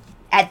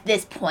 At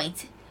this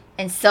point,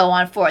 and so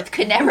on forth,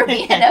 could never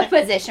be in a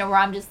position where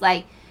I'm just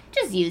like,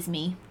 just use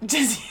me.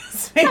 Just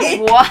use me.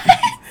 What?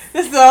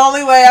 This is the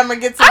only way I'm gonna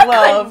get some love.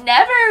 I could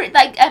never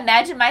like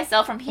imagine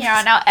myself from here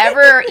on out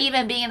ever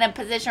even being in a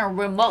position or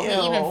remotely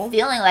even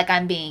feeling like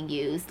I'm being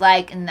used.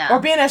 Like no. Or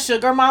being a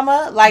sugar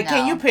mama. Like, No.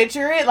 can you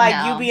picture it? Like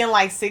No. you being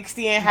like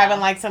 60 and having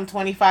like some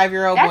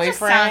 25-year-old that boyfriend. just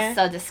sounds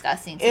so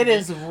disgusting to It me.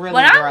 is really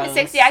when gross. I'm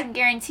 60, I can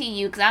guarantee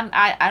you, because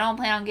I don't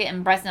plan on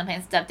getting breast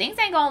implants and stuff. Things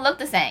ain't gonna look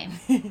the same.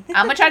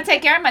 I'm gonna try to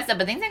take care of myself,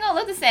 but things ain't gonna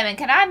look the same. And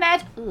can I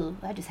imagine? Ooh,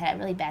 I just had a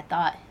really bad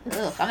thought.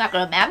 Ugh, I'm not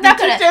gonna. Did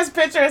you just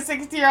picture a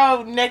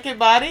 60-year-old naked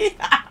body?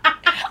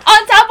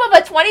 On top of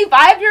a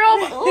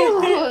 25-year-old.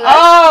 Ooh.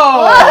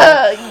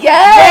 Oh,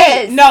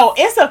 yes. Wait, no,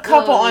 it's a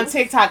couple on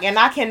TikTok, and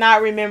I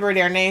cannot remember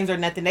their names or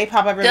nothing. They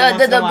pop up every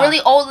once in a while. The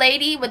really old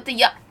lady with the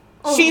young.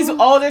 She's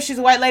older. She's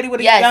a white lady with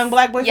a young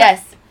black boyfriend.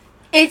 Yes.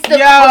 It's the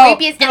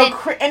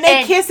creepiest. And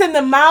they kiss in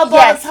the mouth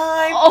all the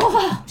time.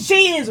 Oh.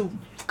 She is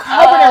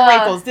covered in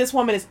wrinkles. This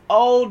woman is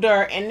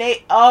older, and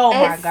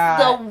my God.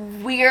 The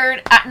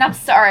weird, and I'm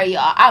sorry,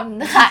 y'all. I'm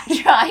not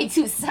trying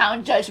to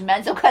sound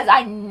judgmental because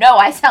I know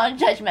I sound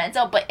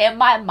judgmental, but in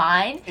my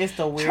mind, it's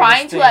the weirdest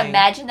trying thing. to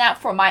imagine that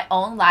for my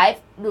own life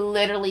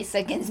literally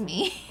sickens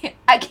me.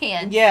 I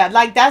can't. Yeah,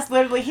 like that's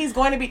literally, he's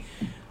going to be.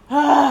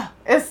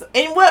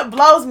 And what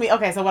blows me,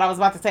 okay, so what I was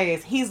about to say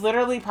is he's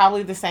literally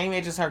probably the same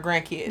age as her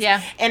grandkids.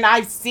 Yeah. And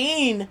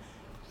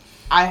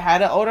I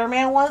had an older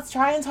man once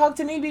try and talk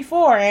to me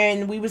before,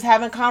 and we was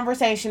having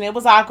conversation. It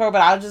was awkward,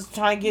 but I was just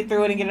trying to get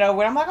through it and get it over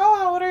with. I'm like, oh,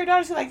 how old are your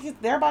daughters? She's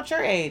like, they're about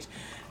your age.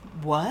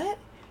 What?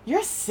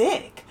 You're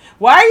sick.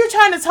 Why are you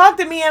trying to talk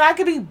to me and I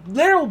could be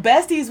literal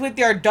besties with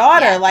your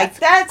daughter? Yeah, like,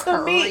 that to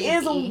creepy. me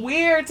is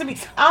weird to me.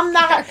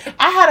 I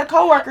had a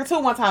coworker too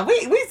one time.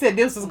 We said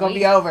this was going to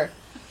be over.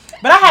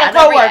 But I had a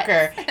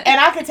coworker,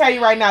 and I can tell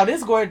you right now,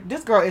 this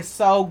girl is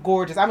so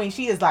gorgeous. I mean,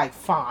 she is like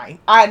fine.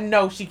 I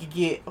know she could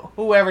get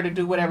whoever to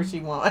do whatever she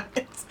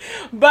wants.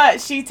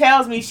 But she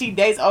tells me she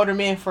dates older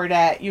men for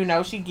that. You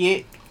know, she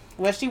get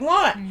what she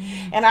want.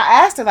 And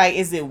I asked her, like,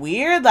 is it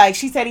weird? Like,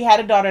 she said he had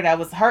a daughter that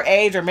was her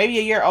age or maybe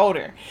a year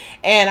older.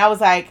 And I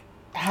was like,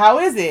 how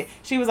is it?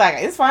 She was like,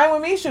 it's fine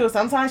with me. Shoot,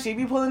 sometimes she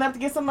be pulling up to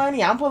get some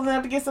money. I'm pulling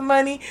up to get some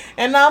money.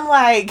 And I'm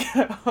like,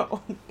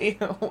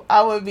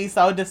 I would be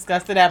so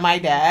disgusted at my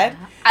dad.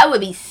 I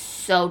would be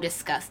so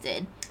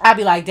disgusted. I'd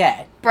be like,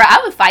 Dad. Bro,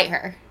 I would fight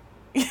her.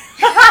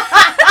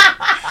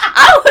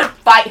 I would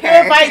fight her.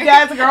 You would fight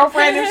Dad's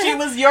girlfriend if she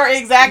was your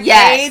exact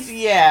age?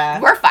 Yeah.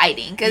 We're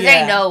fighting, because there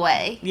ain't no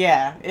way.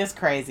 Yeah, it's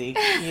crazy.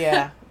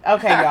 Yeah.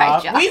 Okay, All y'all.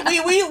 right, y'all.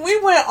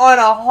 We went on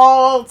a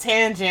whole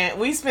tangent.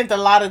 We spent a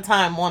lot of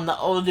time on the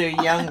older,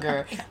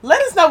 younger.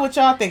 Let us know what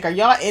y'all think. Are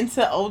y'all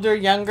into older,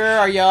 younger?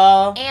 Are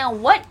y'all?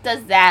 And what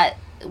does that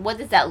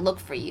look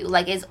for you?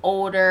 Like, is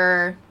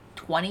older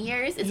 20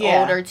 years? Is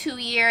older 2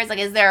 years? Like,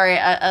 is there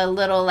a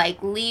little,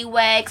 like,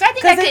 leeway?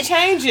 Because it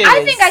changes.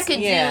 I think I could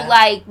do,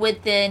 like,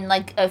 within,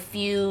 like, a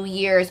few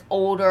years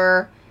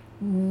older,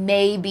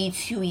 maybe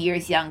 2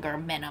 years younger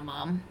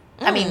minimum.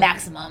 I mean,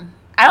 maximum.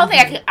 I don't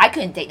think I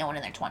couldn't date no one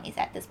in their 20s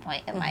at this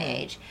point at my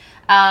age.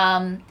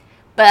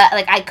 But,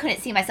 like, I couldn't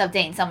see myself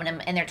dating someone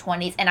in their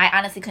 20s, and I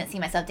honestly couldn't see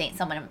myself dating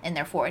someone in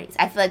their 40s.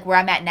 I feel like where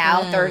I'm at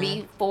now,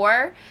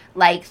 34,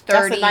 like, 30s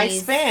That's a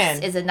nice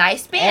span. Is a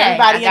nice span.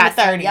 Everybody I got in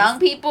the 30s. some young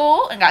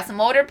people and got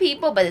some older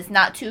people, but it's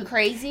not too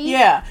crazy.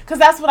 Yeah, because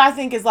that's what I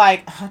think is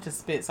like, I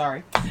just spit,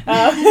 sorry.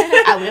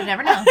 I would have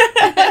never known.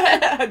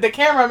 The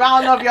camera, I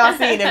don't know if y'all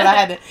seen it, but I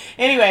had to.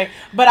 Anyway,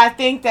 but I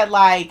think that,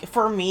 like,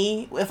 for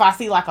me, if I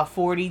see, like, a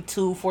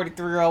 42,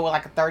 43-year-old with,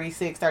 like, a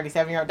 36,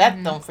 37-year-old,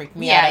 that don't freak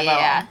me out at all.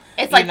 Yeah.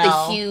 It's like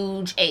the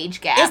huge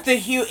age gap.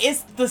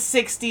 It's the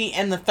 60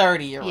 and the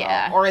 30-year-old.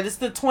 Yeah. Or it's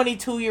the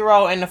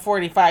 22-year-old and the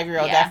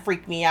 45-year-old that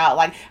freak me out.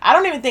 Like, I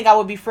don't even think I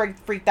would be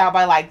freaked out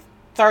by, like,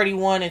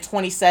 31 and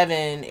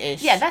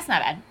 27-ish. Yeah, that's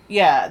not bad.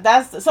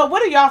 Yeah, so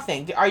what do y'all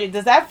think?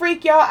 Does that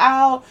freak y'all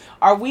out?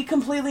 Are we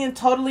completely and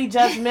totally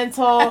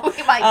judgmental?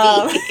 We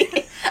might be.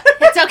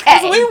 It's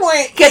okay. We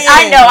went because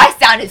I know I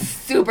sounded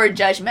super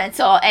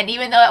judgmental, and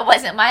even though it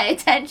wasn't my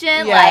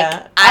intention,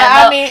 like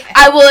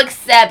I will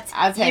accept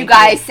you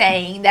guys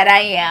saying that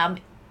I am.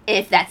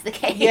 If that's the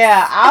case.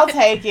 Yeah, I'll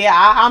take it.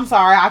 I'm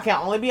sorry. I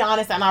can only be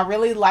honest, and I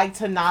really like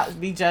to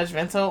not be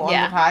judgmental on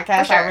the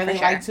podcast. Sure, I really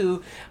like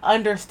to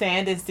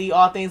understand and see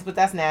all things, but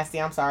that's nasty.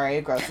 I'm sorry.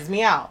 It grosses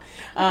me out.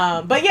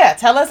 But yeah,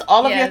 tell us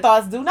all of your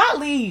thoughts. Do not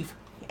leave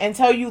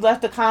until you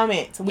left a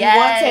comment. We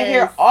want to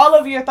hear all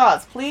of your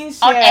thoughts. Please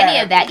share. On any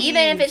of that. Please.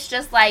 Even if it's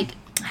just like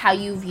how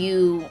you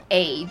view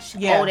age,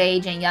 old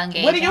age and young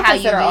age, what do you and how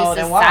consider you old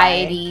view and why?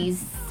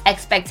 society's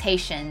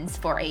expectations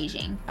for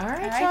aging. All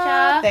right,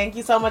 y'all. Thank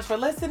you so much for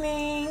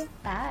listening.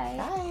 Bye.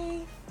 Bye.